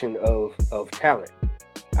indication of talent.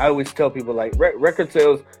 I always tell people, like, record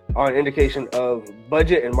sales are an indication of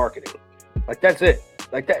budget and marketing. Like, that's it.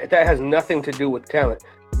 Like that has nothing to do with talent.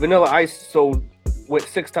 Vanilla Ice sold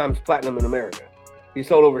 6 times platinum in America. He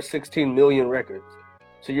sold over 16 million records.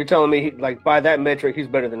 So you're telling me, like, by that metric, he's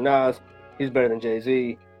better than Nas, he's better than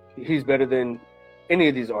Jay-Z, he's better than any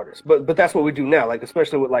of these artists. But that's what we do now, like,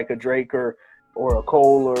 especially with like a Drake or a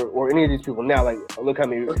Cole or any of these people now. Like, look how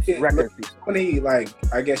many records. Funny, like,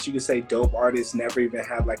 I guess you could say dope artists never even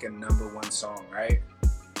had like a #1 song, right?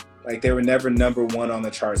 Like, they were never #1 on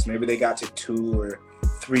the charts. Maybe they got to 2 or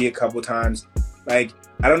 3 a couple times. Like,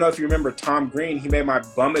 I don't know if you remember Tom Green. He made My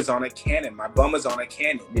Bum Is on a Cannon. My Bum Is on a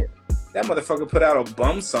Cannon. Yeah. That motherfucker put out a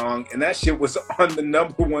bum song, and that shit was on the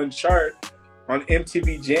 #1 chart on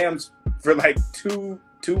MTV Jams for like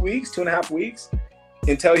 2.5 weeks,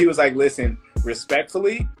 until he was like, listen,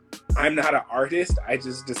 respectfully, I'm not an artist. I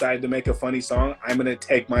just decided to make a funny song. I'm going to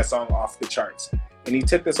take my song off the charts. And he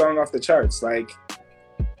took the song off the charts. Like,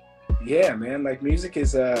 yeah, man, like, music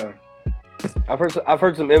is... I've heard some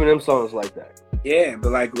Eminem songs like that. Yeah,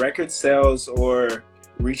 but like record sales or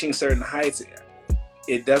reaching certain heights,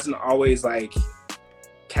 it doesn't always like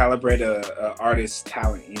calibrate a artist's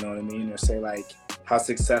talent, you know what I mean? Or say like how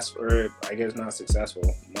successful, or I guess not successful,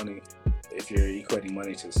 money, if you're equating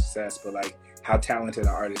money to success, but like how talented an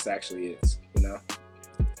artist actually is, you know?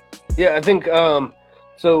 Yeah, I think,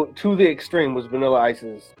 so To the Extreme was Vanilla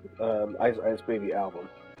Ice's Ice Baby album.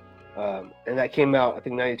 And that came out, I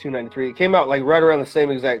think, 92, 93. It came out like right around the same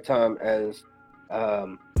exact time as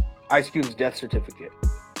Ice Cube's Death Certificate.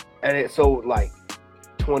 And it sold like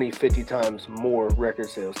 20, 50 times more record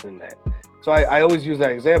sales than that. So I always use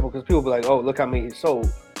that example because people be like, oh, look how many he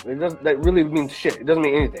sold. That really means shit. It doesn't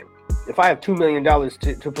mean anything. If I have $2 million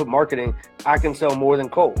to put marketing, I can sell more than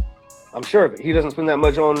Cole. I'm sure of it. He doesn't spend that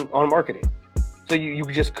much on marketing. So you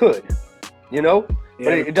just could, you know? Yeah,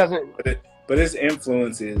 but it doesn't... But his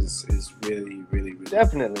influence is really, really, really...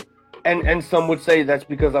 Definitely. And some would say that's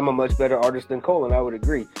because I'm a much better artist than Cole, and I would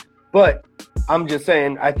agree. But I'm just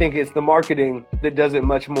saying, I think it's the marketing that does it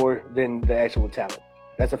much more than the actual talent.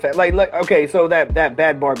 That's a fact. Like okay, so that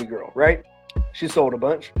Bad Barbie girl, right? She sold a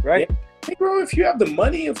bunch, right? Yeah. Hey, bro, if you have the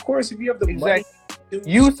money, of course. If you have the money...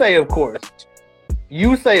 You say, of course.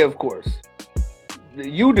 You say, of course.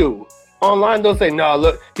 You do. Online, they'll say, nah,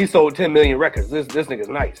 look, he sold 10 million records. This nigga's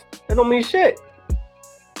nice. That don't mean shit.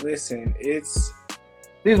 Listen, it's...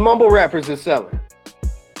 These mumble rappers is selling.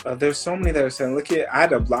 There's so many that are selling. Look at... I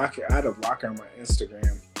had a blocker on my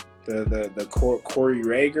Instagram. The Corey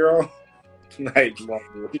Ray girl. Like,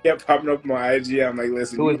 she kept popping up on my IG. I'm like,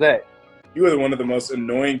 listen. Who is that? You are one of the most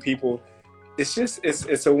annoying people. It's just...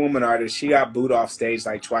 It's a woman artist. She got booed off stage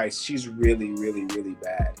like twice. She's really, really, really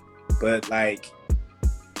bad. But, like...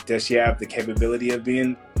 Does she have the capability of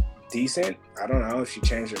being decent? I don't know if she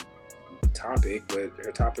changed her topic, but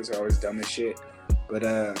her topics are always dumb as shit. But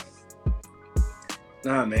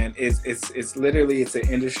nah, man, it's literally an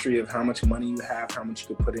industry of how much money you have, how much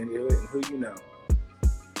you can put into it, and who you know.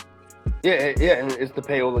 Yeah, and it's the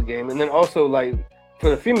payola game, and then also like for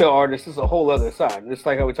the female artists, it's a whole other side. It's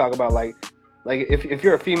like how we talk about like if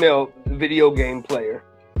you're a female video game player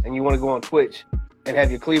and you want to go on Twitch and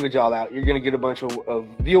have your cleavage all out, you're going to get a bunch of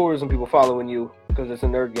viewers and people following you because it's a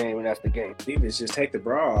nerd game and that's the game. Cleavage, just take the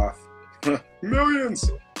bra off.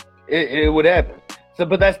 Millions! It would happen. So,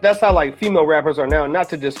 but that's how like female rappers are now, not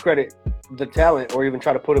to discredit the talent or even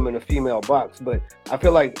try to put them in a female box, but I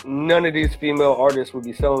feel like none of these female artists would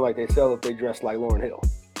be selling like they sell if they dressed like Lauryn Hill.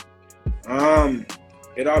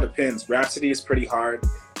 It all depends. Rhapsody is pretty hard,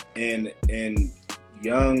 and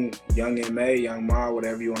Young M.A., Young Ma,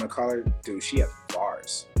 whatever you want to call her, dude, she has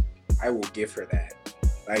bars. I will give her that.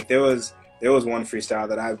 Like there was one freestyle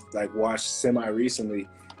that I like watched semi recently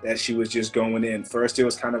that she was just going in. First it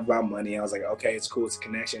was kind of about money. I was like, okay, it's cool, it's a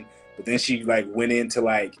connection. But then she like went into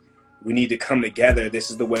like, we need to come together. This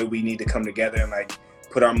is the way we need to come together and like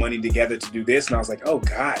put our money together to do this. And I was like, oh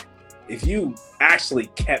God, if you actually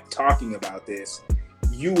kept talking about this,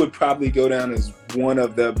 you would probably go down as one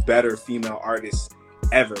of the better female artists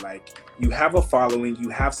ever. Like, you have a following, you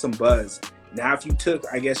have some buzz. Now if you took,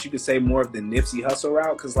 I guess you could say, more of the Nipsey Hussle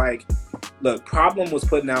route, because like, look, Problem was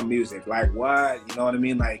putting out music, like what, you know what I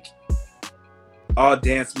mean, like all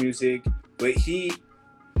dance music, but I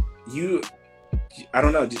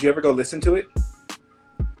don't know, did you ever go listen to it?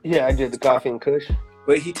 Yeah, I did, the Coffee and Kush.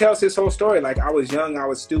 But he tells his whole story, like, I was young, I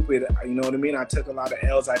was stupid, you know what I mean, I took a lot of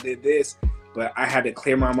L's, I did this, but I had to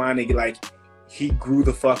clear my mind and get like, he grew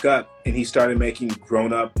the fuck up and he started making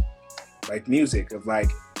grown up like music of like,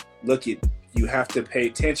 look, you have to pay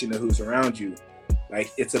attention to who's around you.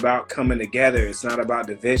 Like, it's about coming together. It's not about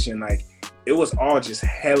division. Like, it was all just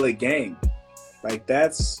hella gang. Like,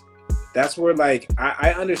 that's that's where like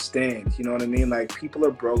I understand, you know what I mean? Like people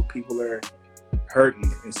are broke, people are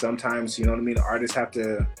hurting, and sometimes, you know what I mean, artists have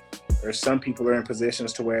to, or some people are in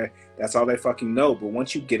positions to where that's all they fucking know. But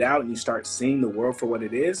once you get out and you start seeing the world for what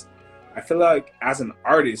it is, I feel like as an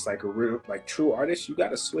artist, like a real, like true artist, you got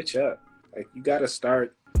to switch up. Like you got to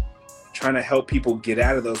start trying to help people get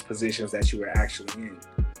out of those positions that you were actually in.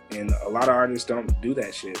 And a lot of artists don't do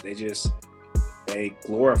that shit. They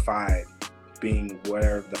glorify being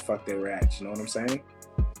whatever the fuck they were at. You know what I'm saying?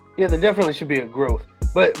 Yeah, there definitely should be a growth.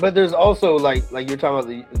 But there's also like you're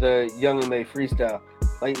talking about the Young M.A freestyle.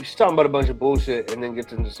 Like she's talking about a bunch of bullshit and then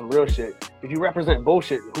gets into some real shit. If you represent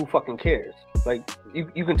bullshit, who fucking cares? Like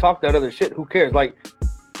you can talk that other shit. Who cares? Like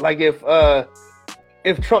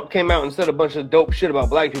if Trump came out and said a bunch of dope shit about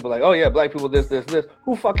black people, like, oh yeah, black people, this,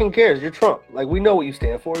 who fucking cares? You're Trump. Like, we know what you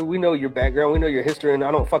stand for. We know your background. We know your history, and I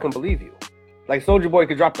don't fucking believe you. Like, Soulja Boy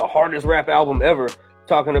could drop the hardest rap album ever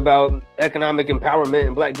talking about economic empowerment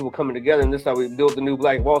and black people coming together, and this is how we built the new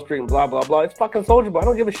Black Wall Street and blah, blah, blah. It's fucking Soulja Boy. I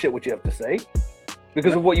don't give a shit what you have to say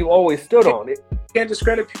because of what you always stood on. You can't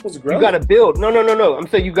discredit people's growth. You got to build. No. I'm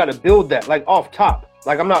saying you got to build that, like, off top.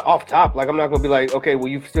 Like, I'm not off top. Like, I'm not going to be like, okay, well,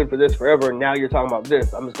 you've stood for this forever, and now you're talking about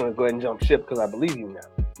this. I'm just going to go ahead and jump ship because I believe you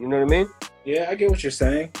now. You know what I mean? Yeah, I get what you're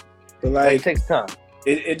saying. But, like, it takes time.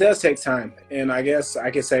 It does take time. And I guess I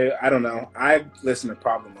could say, I don't know. I listen to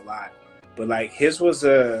Problem a lot. But, like, his was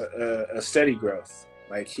a steady growth.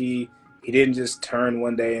 Like, he didn't just turn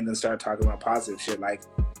one day and then start talking about positive shit. Like,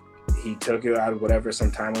 he took it out of whatever, some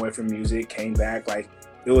time away from music, came back. Like,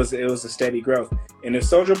 it was a steady growth. And if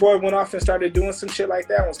Soulja Boy went off and started doing some shit like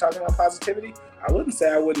that and was talking about positivity, I wouldn't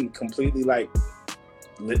say I wouldn't completely like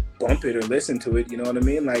bump it or listen to it. You know what I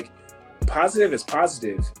mean? Like, positive is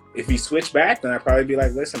positive. If he switched back, then I'd probably be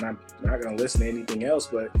like, listen, I'm not gonna listen to anything else.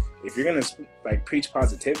 But if you're gonna like preach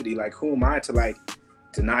positivity, like, who am I to like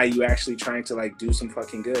deny you actually trying to like do some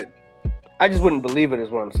fucking good? I just wouldn't believe it,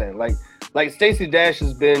 is what I'm saying. Like Stacey Dash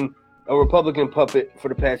has been a Republican puppet for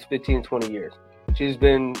the past 15, 20 years. She's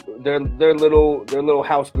been their little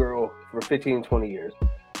house girl for 15, 20 years.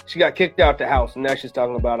 She got kicked out the house, and now she's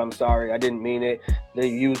talking about, I'm sorry, I didn't mean it. They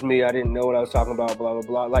used me. I didn't know what I was talking about, blah, blah,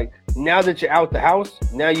 blah. Like, now that you're out the house,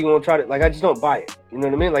 now you're going to try to, like, I just don't buy it. You know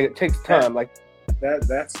what I mean? Like, it takes time. Like,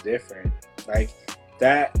 that's different. Like,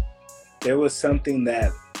 that, there was something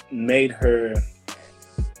that made her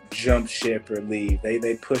jump ship or leave.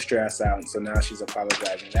 They pushed her ass out, and so now she's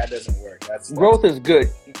apologizing. That doesn't work. Growth is good.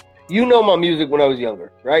 You know my music when I was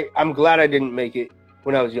younger, right? I'm glad I didn't make it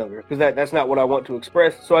when I was younger because that's not what I want to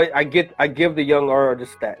express. So I give the young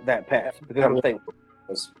artists that path because I'm thankful.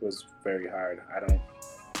 Was very hard. I don't.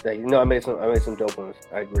 Yeah, you know, I made some dope ones.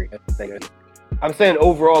 I agree. Thank you. I'm saying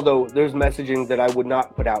overall though, there's messaging that I would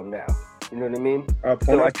not put out now. You know what I mean?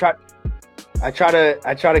 So I try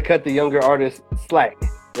to cut the younger artists slack,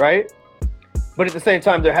 right? But at the same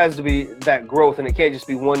time, there has to be that growth, and it can't just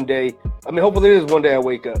be one day. I mean, hopefully it is one day I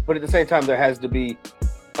wake up. But at the same time, there has to be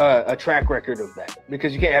a track record of that,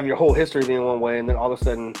 because you can't have your whole history being one way, and then all of a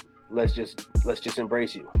sudden, let's just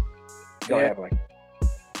embrace you. Don't have like.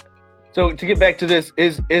 So to get back to this,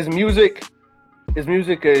 is music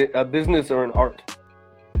a business or an art?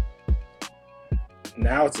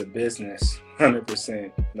 Now it's a business,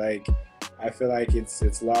 100%. Like, I feel like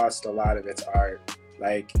it's lost a lot of its art.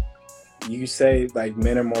 Like, you say like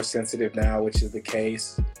men are more sensitive now, which is the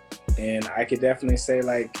case. And I could definitely say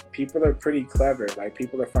like people are pretty clever. Like,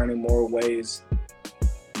 people are finding more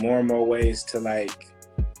and more ways to like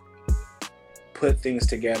put things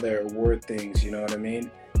together, word things, you know what I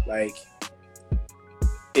mean? Like,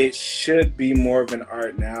 it should be more of an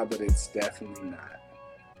art now, but it's definitely not.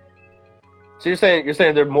 So you're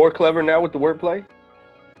saying they're more clever now with the wordplay?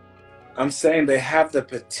 I'm saying they have the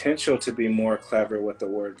potential to be more clever with the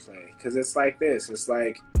wordplay. Because it's like this. It's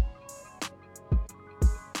like,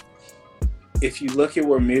 if you look at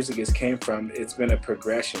where music has came from, it's been a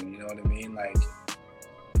progression, you know what I mean? Like,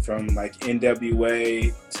 from like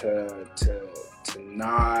NWA to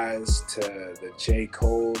Nas, to the J.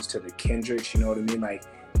 Cole's, to the Kendricks, you know what I mean? Like,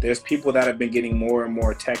 there's people that have been getting more and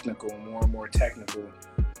more technical.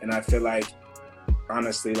 And I feel like,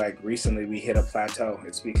 honestly, like recently we hit a plateau.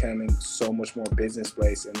 It's becoming so much more business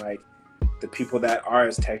based, and like the people that are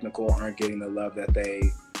as technical aren't getting the love that they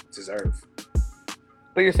deserve.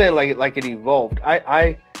 But you're saying like it evolved.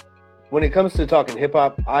 I when it comes to talking hip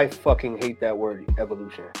hop, I fucking hate that word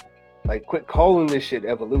evolution. Like, quit calling this shit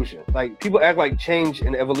evolution. Like, people act like change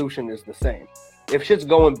and evolution is the same. If shit's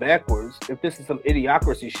going backwards, if this is some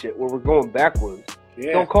idiocracy shit where we're going backwards,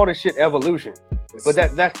 don't call this shit evolution.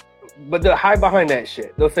 But they'll hide behind that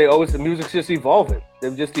shit. They'll say, "Oh, it's the music's just evolving."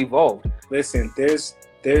 They've just evolved. Listen,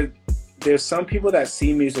 there's some people that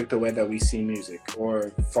see music the way that we see music,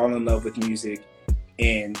 or fall in love with music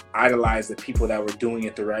and idolize the people that were doing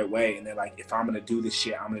it the right way, and they're like, if I'm gonna do this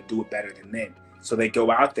shit, I'm gonna do it better than them. So they go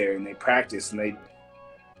out there and they practice and they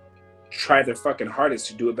try their fucking hardest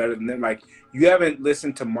to do it better than them. Like, you haven't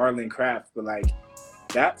listened to Marlon Craft, but like,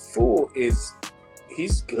 that fool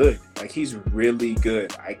he's good. Like, he's really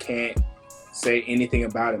good. I can't say anything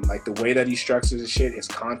about him. Like, the way that he structures his shit, his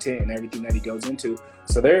content, and everything that he goes into.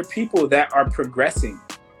 So there are people that are progressing.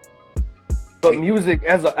 But music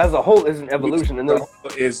as a whole is an evolution, and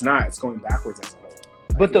it's not. It's going backwards as a whole.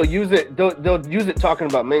 But they'll use it. They'll use it talking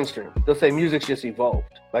about mainstream. They'll say music's just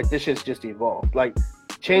evolved. Like, this shit's just evolved. Like,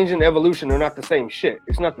 change and evolution are not the same shit.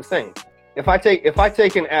 It's not the same. If I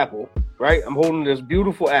take an apple, right? I'm holding this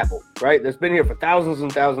beautiful apple, right? That's been here for thousands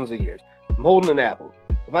and thousands of years. I'm holding an apple.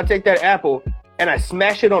 If I take that apple and I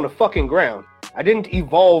smash it on the fucking ground, I didn't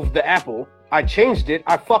evolve the apple. I changed it.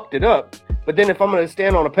 I fucked it up. But then if I'm going to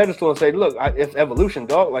stand on a pedestal and say, look, it's evolution,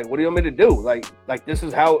 dog. Like, what do you want me to do? Like this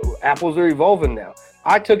is how apples are evolving now.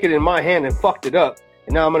 I took it in my hand and fucked it up.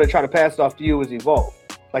 And now I'm going to try to pass it off to you as evolved.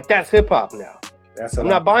 Like, that's hip hop now. I'm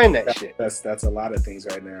not buying that shit. That's a lot of things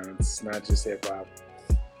right now. It's not just hip hop.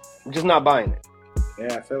 I'm just not buying it.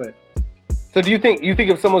 Yeah, I feel it. So do you think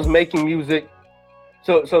if someone's making music,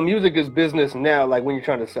 so music is business now, like when you're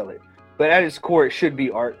trying to sell it, but at its core, it should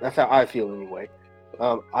be art. That's how I feel anyway.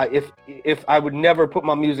 If I would never put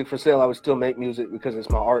my music for sale, I would still make music because it's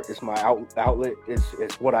my art, it's my outlet,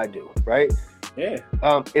 it's what I do, right? Yeah.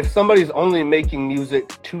 If somebody's only making music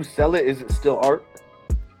to sell it, is it still art?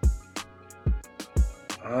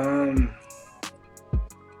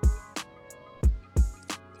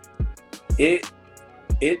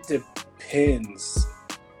 It depends.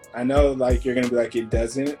 I know, like, you're gonna be like, it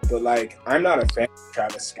doesn't, but like, I'm not a fan of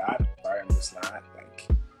Travis Scott. Sorry, I'm just not. Like,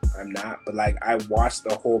 I'm not. But like, I watched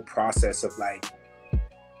the whole process of like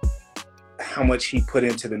how much he put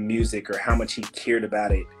into the music, or how much he cared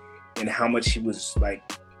about it, and how much he was like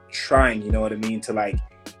trying, you know what I mean, to like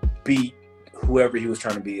beat whoever he was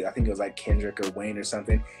trying to be. I think it was like Kendrick or Wayne or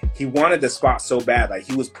something. He wanted the spot so bad, like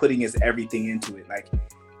he was putting his everything into it. Like,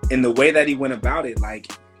 in the way that he went about it,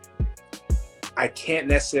 like, I can't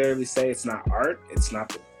necessarily say it's not art. It's not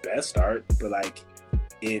the best art, but like,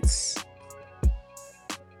 it's,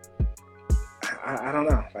 I don't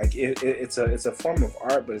know. Like, it's a form of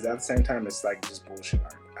art, but at the same time, it's like just bullshit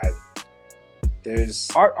art. There's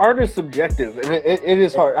art is subjective, and it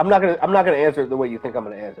is hard. I'm not gonna answer it the way you think I'm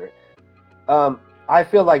gonna answer it. I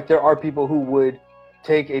feel like there are people who would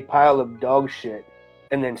take a pile of dog shit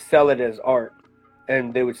and then sell it as art,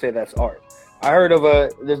 and they would say that's art. I heard of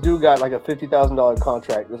this dude got like a $50,000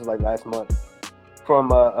 contract. This was like last month,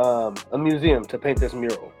 from a museum to paint this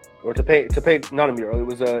mural, or to paint not a mural. It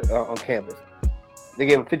was on canvas. They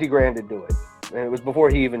gave him $50,000 to do it, and it was before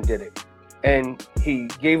he even did it. And he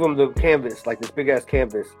gave him the canvas, like this big ass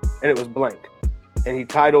canvas, and it was blank. And he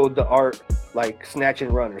titled the art like "Snatch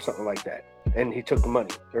and Run" or something like that. And he took the money,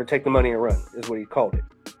 or "Take the money and run" is what he called it.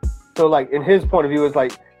 So like, in his point of view, it's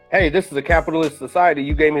like, hey, this is a capitalist society.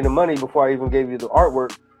 You gave me the money before I even gave you the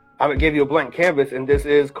artwork. I would give you a blank canvas, and this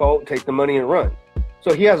is called "Take the money and run."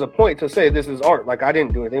 So he has a point to say this is art. Like, I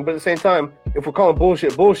didn't do anything. But at the same time, if we're calling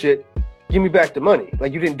bullshit, give me back the money.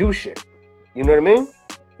 Like, you didn't do shit. You know what I mean?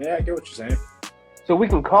 Yeah, I get what you're saying. So we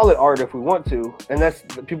can call it art if we want to, and that's,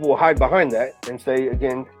 people will hide behind that and say,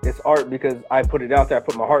 again, it's art because I put it out there, I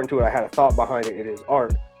put my heart into it, I had a thought behind it, it is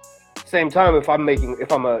art. Same time, if I'm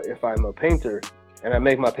a painter and I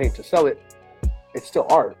make my paint to sell it, it's still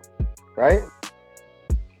art, right?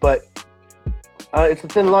 But it's a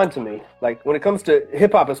thin line to me. Like, when it comes to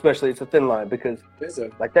hip hop especially, it's a thin line, because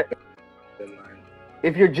like that, thin line.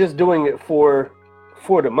 If you're just doing it for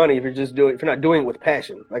the money, if you're not doing it with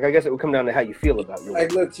passion, like, I guess it would come down to how you feel about your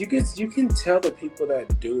like work. Look, you can tell the people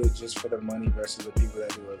that do it just for the money versus the people that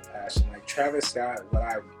do it with passion. Like Travis Scott, what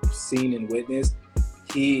I've seen and witnessed,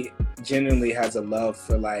 he genuinely has a love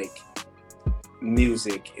for like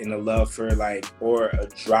music and a love for like, or a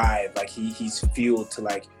drive. Like he's fueled to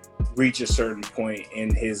like reach a certain point,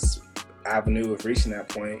 in his avenue of reaching that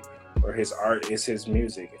point, or his art is his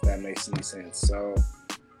music, if that makes any sense. So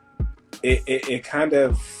it kind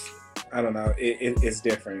of, I don't know, it's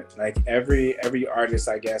different. Like every artist,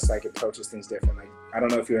 I guess, like approaches things different. Like, I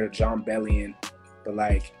don't know if you heard of John Bellion, but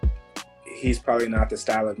like, he's probably not the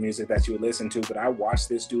style of music that you would listen to, but I watched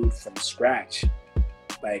this dude from scratch,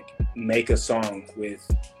 like, make a song with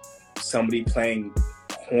somebody playing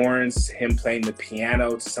horns, him playing the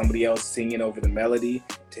piano, to somebody else singing over the melody,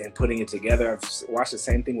 to him putting it together. I've watched the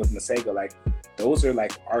same thing with Masego. Like, those are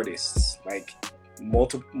like artists, like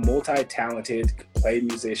multi-talented, play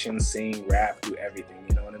musicians, sing, rap, do everything.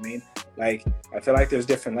 You know what I mean? Like, I feel like there's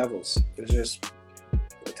different levels. There's just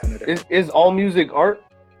a ton of different. Is all music art?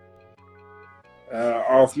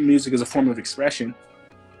 All music is a form of expression.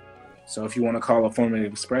 So if you want to call a form of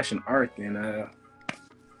expression art, then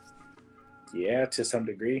yeah, to some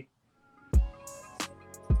degree.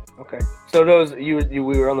 Okay. So those we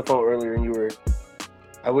were on the phone earlier, and you were.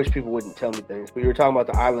 I wish people wouldn't tell me things, but you were talking about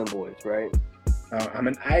the Island Boys, right? I'm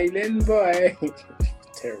an island boy.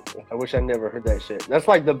 Terrible. I wish I never heard that shit. That's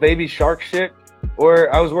like the Baby Shark shit.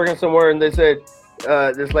 Or I was working somewhere and they said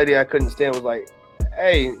this lady I couldn't stand was like,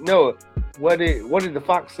 "Hey, Noah, what did the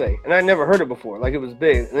fox say?" And I never heard it before. Like, it was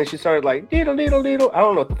big. And then she started like, "Deedle, deedle, deedle." I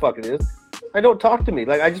don't know what the fuck it is. Don't talk to me.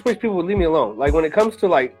 Like, I just wish people would leave me alone. Like, when it comes to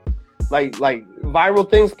like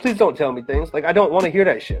viral things, please don't tell me things. Like, I don't want to hear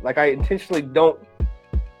that shit. Like, I intentionally don't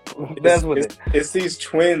mess with it. It's these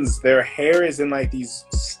twins. Their hair is in like these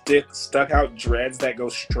stuck out dreads that go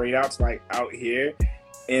straight out to like out here,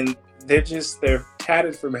 and they're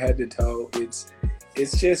tatted from head to toe. It's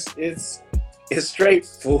straight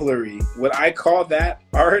foolery. Would I call that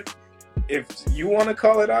art? If you want to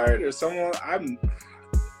call it art, or someone,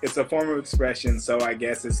 it's a form of expression, so I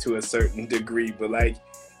guess it's to a certain degree, but like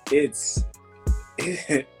it's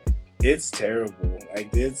terrible. Like,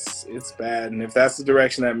 it's bad. And if that's the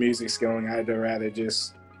direction that music's going, I'd rather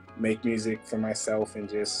just make music for myself and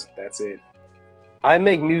that's it. I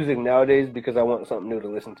make music nowadays because I want something new to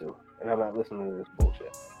listen to, and I'm not listening to this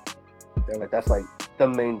bullshit. That's like the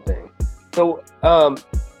main thing. So,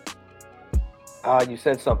 you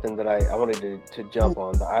said something that I wanted to jump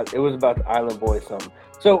on. It was about the Island Boys something.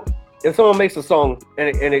 So, if someone makes a song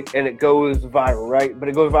and it goes viral, right? But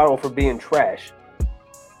it goes viral for being trash.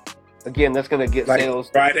 Again, that's gonna get like sales.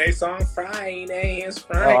 Friday song, Friday is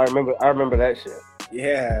Friday. Oh, I remember that shit.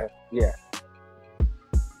 Yeah.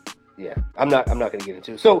 I'm not gonna get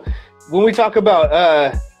into it. So when we talk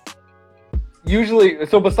about usually,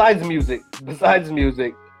 so besides music,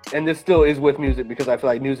 and this still is with music because I feel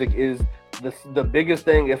like music is the biggest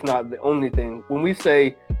thing, if not the only thing. When we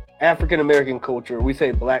say African American culture, we say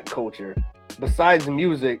Black culture. Besides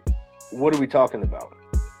music, what are we talking about?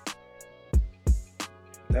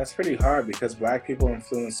 That's pretty hard because Black people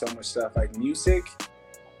influence so much stuff. Like music,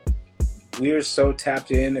 we are so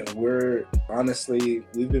tapped in, and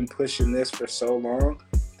we've been pushing this for so long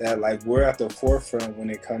that like we're at the forefront when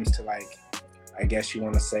it comes to like, I guess you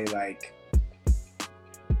want to say like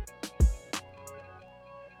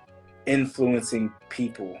influencing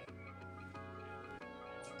people,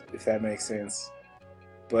 if that makes sense.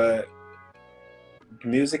 But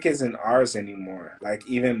music isn't ours anymore. Like,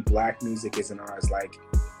 even Black music isn't ours. Like,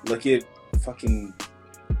 look at fucking,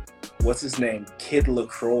 what's his name? Kid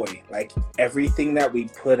LaCroix. Like, everything that we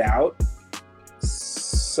put out,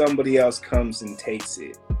 somebody else comes and takes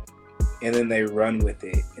it. And then they run with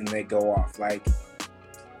it and they go off. Like,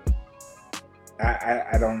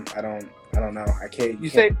 I don't know. I can't.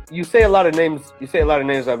 You say a lot of names. You say a lot of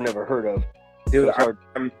names I've never heard of. Dude,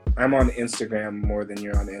 I'm on Instagram more than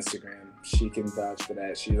you're on Instagram. She can vouch for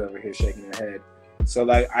that. She's over here shaking her head. So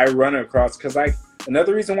like, I run across, because like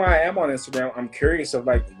another reason why I am on Instagram, I'm curious of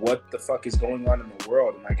like what the fuck is going on in the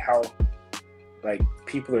world, and like how like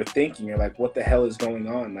people are thinking, or like what the hell is going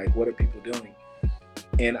on, like what are people doing?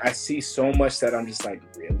 And I see so much that I'm just like,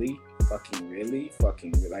 really,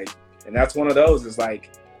 fucking like, and that's one of those. Is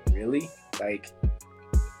like, really, like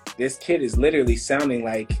this kid is literally sounding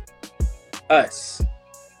like us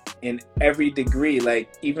in every degree.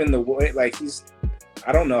 Like, even the way, like,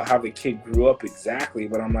 I don't know how the kid grew up exactly,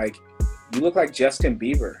 but I'm like, you look like Justin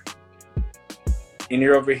Bieber, and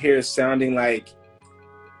you're over here sounding like,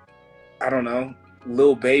 I don't know,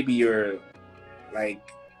 Lil Baby, or like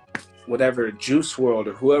whatever, Juice WRLD,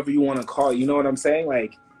 or whoever you want to call it. You know what I'm saying?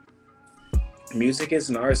 Like, music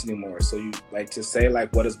isn't ours anymore. So you like to say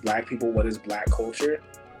like, what is Black people, what is Black culture?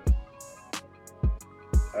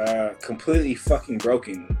 Completely fucking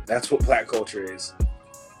broken. That's what Black culture is.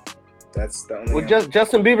 That's the only. Well,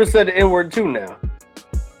 Justin Bieber said the N-word too now,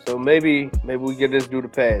 so maybe we get this dude a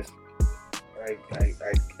pass.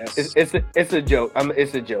 It's a joke.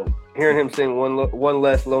 It's a joke. Hearing him sing one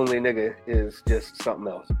less lonely nigga is just something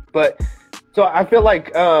else. But so I feel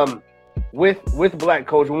like with Black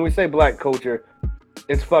culture, when we say Black culture,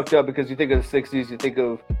 it's fucked up because you think of the 60s, you think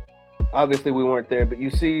of, obviously we weren't there, but you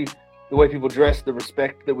see the way people dress, the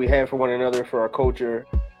respect that we have for one another, for our culture,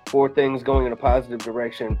 for things going in a positive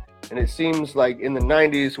direction. And it seems like in the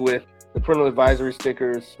 90s, with the parental advisory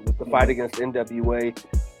stickers, with the fight against NWA,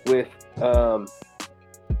 with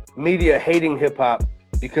media hating hip-hop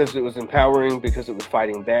because it was empowering, because it was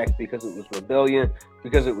fighting back, because it was rebellion,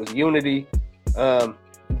 because it was unity,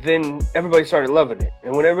 then everybody started loving it.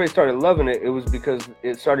 And when everybody started loving it, it was because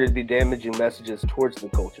it started to be damaging messages towards the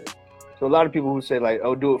culture. So a lot of people who say like,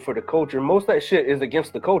 oh, do it for the culture, most of that shit is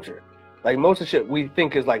against the culture. Like most of the shit we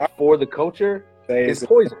think is like for the culture is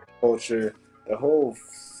poison. Culture, the whole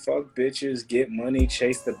fuck bitches, get money,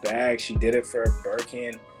 chase the bag. She did it for a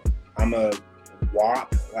Birkin. I'm a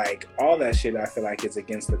WAP. Like all that shit I feel like is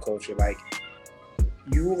against the culture. Like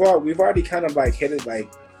we've already kind of like hit it,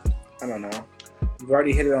 like, I don't know. We've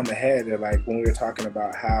already hit it on the head, like when we were talking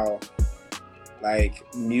about how like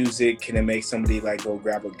music can make somebody like go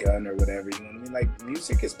grab a gun or whatever, you know what I mean? Like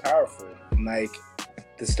music is powerful, and like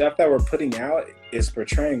the stuff that we're putting out is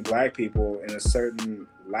portraying black people in a certain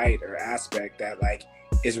light or aspect that like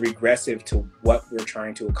is regressive to what we're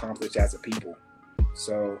trying to accomplish as a people.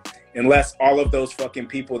 So unless all of those fucking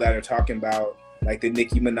people that are talking about like the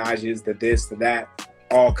Nicki Minaj's, the this, the that,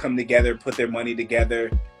 all come together, put their money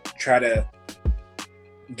together, try to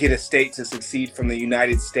get a state to succeed from the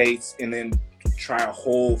United States, and then try a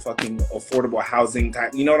whole fucking affordable housing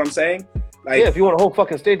type, you know what I'm saying? Like, yeah, if you want a whole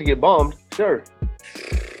fucking state to get bombed, sure.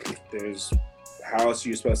 How else are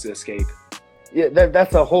you supposed to escape? Yeah,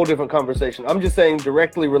 that's a whole different conversation. I'm just saying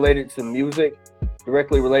directly related to music,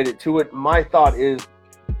 directly related to it. My thought is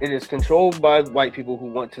it is controlled by white people who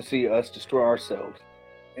want to see us destroy ourselves.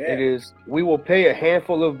 Yeah. We will pay a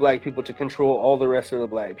handful of black people to control all the rest of the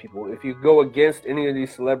black people. If you go against any of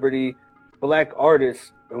these celebrity black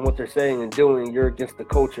artists and what they're saying and doing, you're against the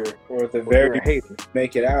culture. Or at the very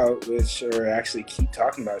make it out, which or actually keep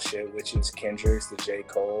talking about shit, which is Kendrick's, the J.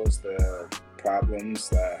 Cole's, the Problems,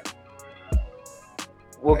 that.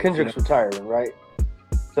 Well, like, Kendrick's retiring, right?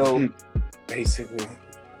 So basically,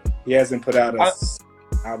 he hasn't put out a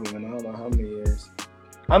album in I don't know how many years.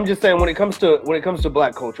 I'm just saying when it comes to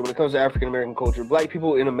black culture, when it comes to African American culture, black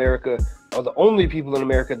people in America are the only people in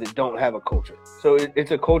America that don't have a culture. So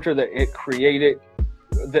it's a culture that it created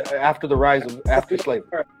after the rise of after slavery.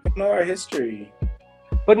 I don't know our history.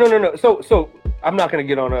 But no. So I'm not going to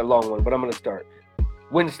get on a long one, but I'm going to start.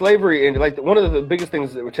 When slavery ended, like one of the biggest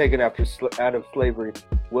things that were taken out of slavery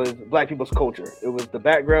was black people's culture. It was the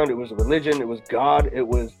background, it was religion, it was God, it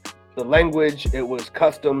was the language, it was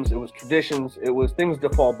customs, it was traditions, it was things to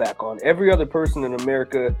fall back on. Every other person in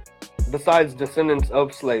America, besides descendants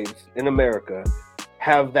of slaves in America,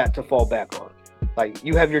 have that to fall back on. Like,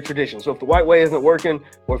 you have your tradition. So if the white way isn't working,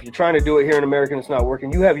 or if you're trying to do it here in America and it's not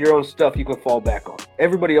working, you have your own stuff you can fall back on.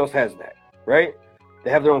 Everybody else has that, right? They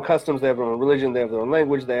have their own customs, they have their own religion, they have their own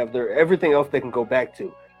language, they have their everything else they can go back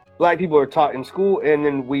to. Black people are taught in school, and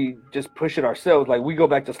then we just push it ourselves. Like, we go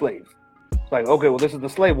back to slaves. It's like, okay, well, this is the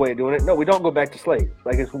slave way of doing it. No, we don't go back to slaves.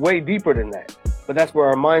 Like, it's way deeper than that. But that's where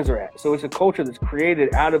our minds are at. So it's a culture that's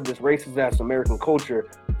created out of this racist-ass American culture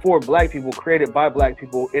for black people, created by black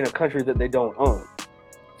people in a country that they don't own.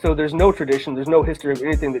 So there's no tradition, there's no history of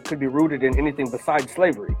anything that could be rooted in anything besides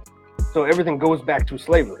slavery. So everything goes back to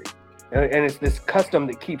slavery. And it's this custom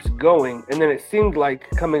that keeps going. And then it seemed like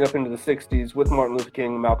coming up into the 60s with Martin Luther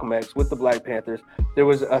King, Malcolm X, with the Black Panthers, there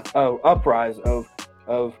was a uprise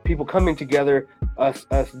of people coming together, us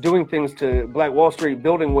doing things to Black Wall Street,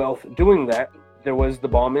 building wealth, doing that. There was the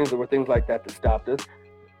bombings, there were things like that that stopped us.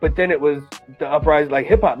 But then it was the uprising, like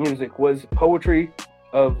hip hop music was poetry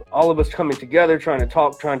of all of us coming together, trying to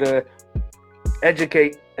talk, trying to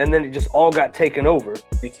educate, and then it just all got taken over.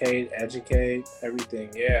 Educate, everything,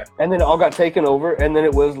 yeah. And then it all got taken over, and then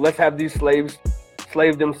it was, let's have these slaves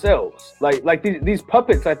slave themselves. Like these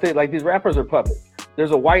puppets, I think, like these rappers are puppets.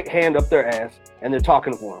 There's a white hand up their ass, and they're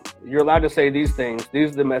talking for them. You're allowed to say these things.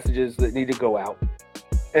 These are the messages that need to go out.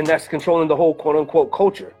 And that's controlling the whole quote-unquote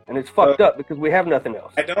culture. And it's fucked up because we have nothing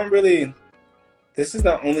else. This is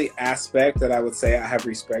the only aspect that I would say I have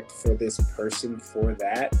respect for this person for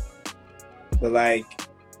that. But like,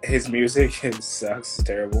 his music sucks, it's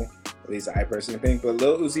terrible. At least I personally think. But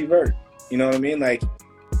Lil Uzi Vert, you know what I mean? Like,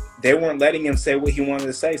 they weren't letting him say what he wanted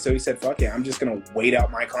to say. So he said, fuck it, I'm just going to wait out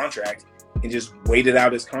my contract. And just waited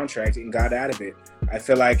out his contract and got out of it. I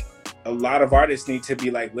feel like a lot of artists need to be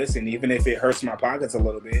like, listen, even if it hurts my pockets a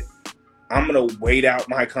little bit, I'm going to wait out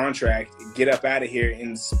my contract, get up out of here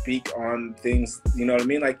and speak on things, you know what I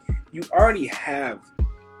mean? Like, you already have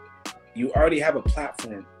a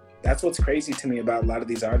platform. That's what's crazy to me about a lot of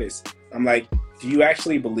these artists. I'm like, do you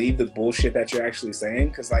actually believe the bullshit that you're actually saying?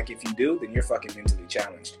 Because like, if you do, then you're fucking mentally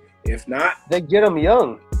challenged. If not, they get them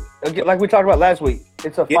young. Like we talked about last week,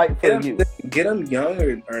 it's a fight for you. Get them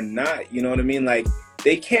young or not, you know what I mean? Like,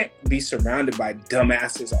 they can't be surrounded by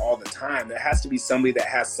dumbasses all the time. There has to be somebody that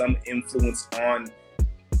has some influence on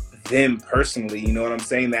them personally, you know what I'm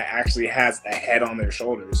saying? That actually has a head on their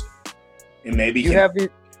shoulders. And maybe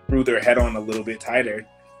screw their head on a little bit tighter.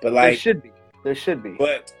 But There like, should be. There should be.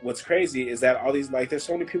 but what's crazy is that all these, like, there's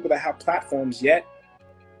so many people that have platforms, yet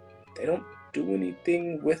they don't do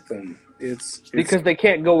anything with them. It's Because they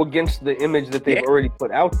can't go against the image that they've Yeah. already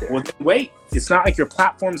put out there. well, then wait, it's not like your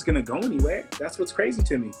platform's gonna go anywhere. That's what's crazy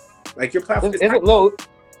to me. Like your platform, Isn't Lil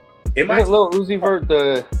might Uzi Vert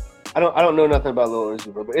the? I don't know nothing about Lil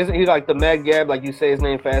Uzi Vert, but isn't he like the Mad Gab? Like you say his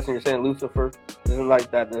name fast and you're saying Lucifer. Isn't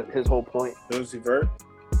like that his whole point? Uzi Vert?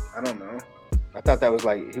 I don't know. I thought that was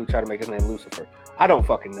like he would try to make his name Lucifer. I don't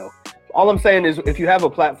fucking know. All I'm saying is if you have a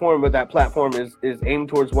platform, but that platform is aimed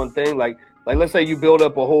towards one thing, like let's say you build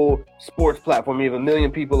up a whole sports platform, you have 1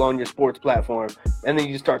 million people on your sports platform, and then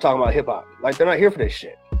you just start talking about hip hop. Like they're not here for this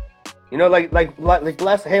shit. You know, like the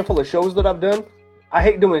last handful of shows that I've done, I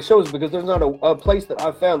hate doing shows because there's not a place that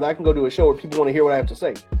I've found that I can go to a show where people want to hear what I have to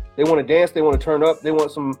say. They want to dance, they want to turn up, they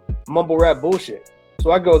want some mumble rap bullshit.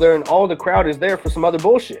 So I go there and all the crowd is there for some other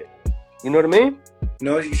bullshit. You know what I mean? You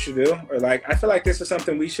know what you should do? Or like, I feel like this is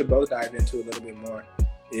something we should both dive into a little bit more.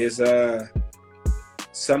 Is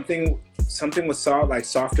something with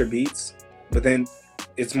softer beats, but then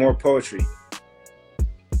it's more poetry.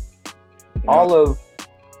 You know?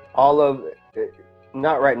 All of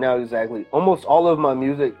not right now exactly. Almost all of my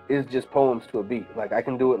music is just poems to a beat. Like I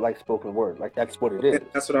can do it like spoken word. Like that's what it is.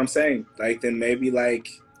 That's what I'm saying. Like then maybe like,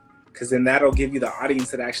 because then that'll give you the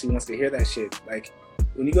audience that actually wants to hear that shit. Like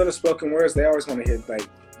when you go to spoken words, they always want to hear like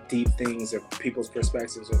deep things or people's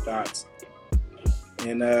perspectives or thoughts.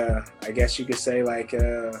 And I guess you could say like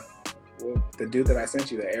well, the dude that I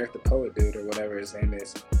sent you, the Eric the Poet dude or whatever his name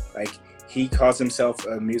is, like he calls himself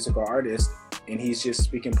a musical artist and he's just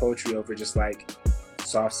speaking poetry over just like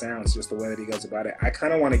soft sounds, just the way that he goes about it. I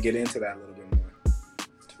kind of want to get into that a little bit more,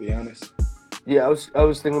 to be honest. Yeah, I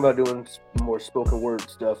was thinking about doing more spoken word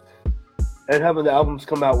stuff and having the albums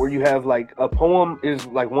come out where you have like a poem is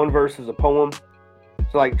like one verse is a poem.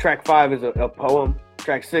 So like track 5 is a poem.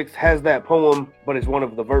 Track 6 has that poem, but it's one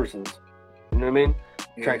of the verses. You know what I mean?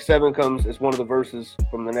 Yeah. Track 7 comes, it's one of the verses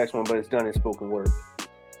from the next one, but it's done in spoken word.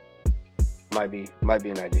 Might be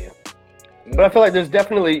an idea. But I feel like there's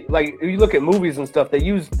definitely, like, if you look at movies and stuff, they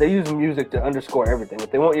use music to underscore everything.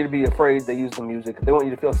 If they want you to be afraid, they use the music. If they want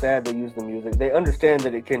you to feel sad, they use the music. They understand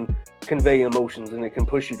that it can convey emotions and it can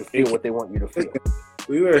push you to feel what they want you to feel.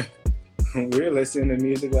 We were listening to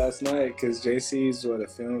music last night because JC's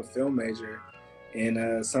a film major,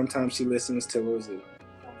 and sometimes she listens to, what was it?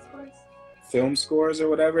 Film scores or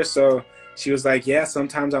whatever. So she was like, yeah,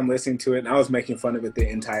 sometimes I'm listening to it, and I was making fun of it the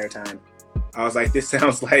entire time. I was like, this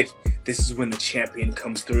sounds like this is when the champion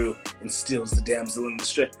comes through and steals the damsel in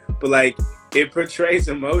distress. But like, it portrays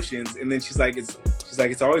emotions, and then she's like,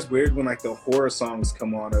 it's always weird when like the horror songs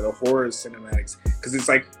come on or the horror cinematics, because it's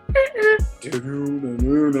like,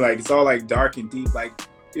 like it's all like dark and deep. Like,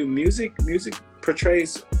 dude, music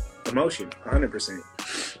portrays emotion, 100%.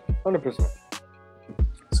 100%.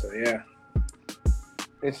 So yeah,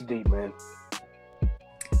 It's deep, man.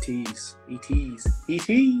 ETs.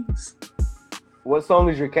 What song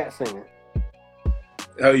is your cat singing?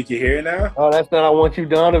 Oh, you can hear it now? Oh, that's not I Want You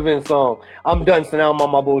Donovan song. I'm done, so now I'm on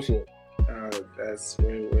my bullshit.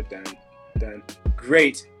 We're done.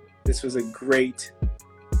 Great. This was a great,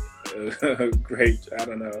 I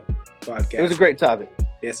don't know, podcast. It was a great topic.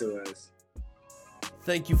 Yes, it was.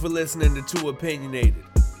 Thank you for listening to Too Opinionated,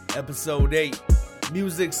 Episode 8,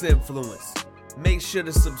 Music's Influence. Make sure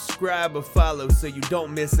to subscribe or follow so you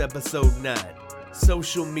don't miss Episode 9.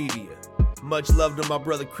 Social media. Much love to my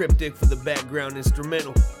brother Cryptic for the background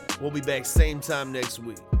instrumental. We'll be back same time next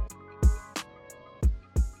week.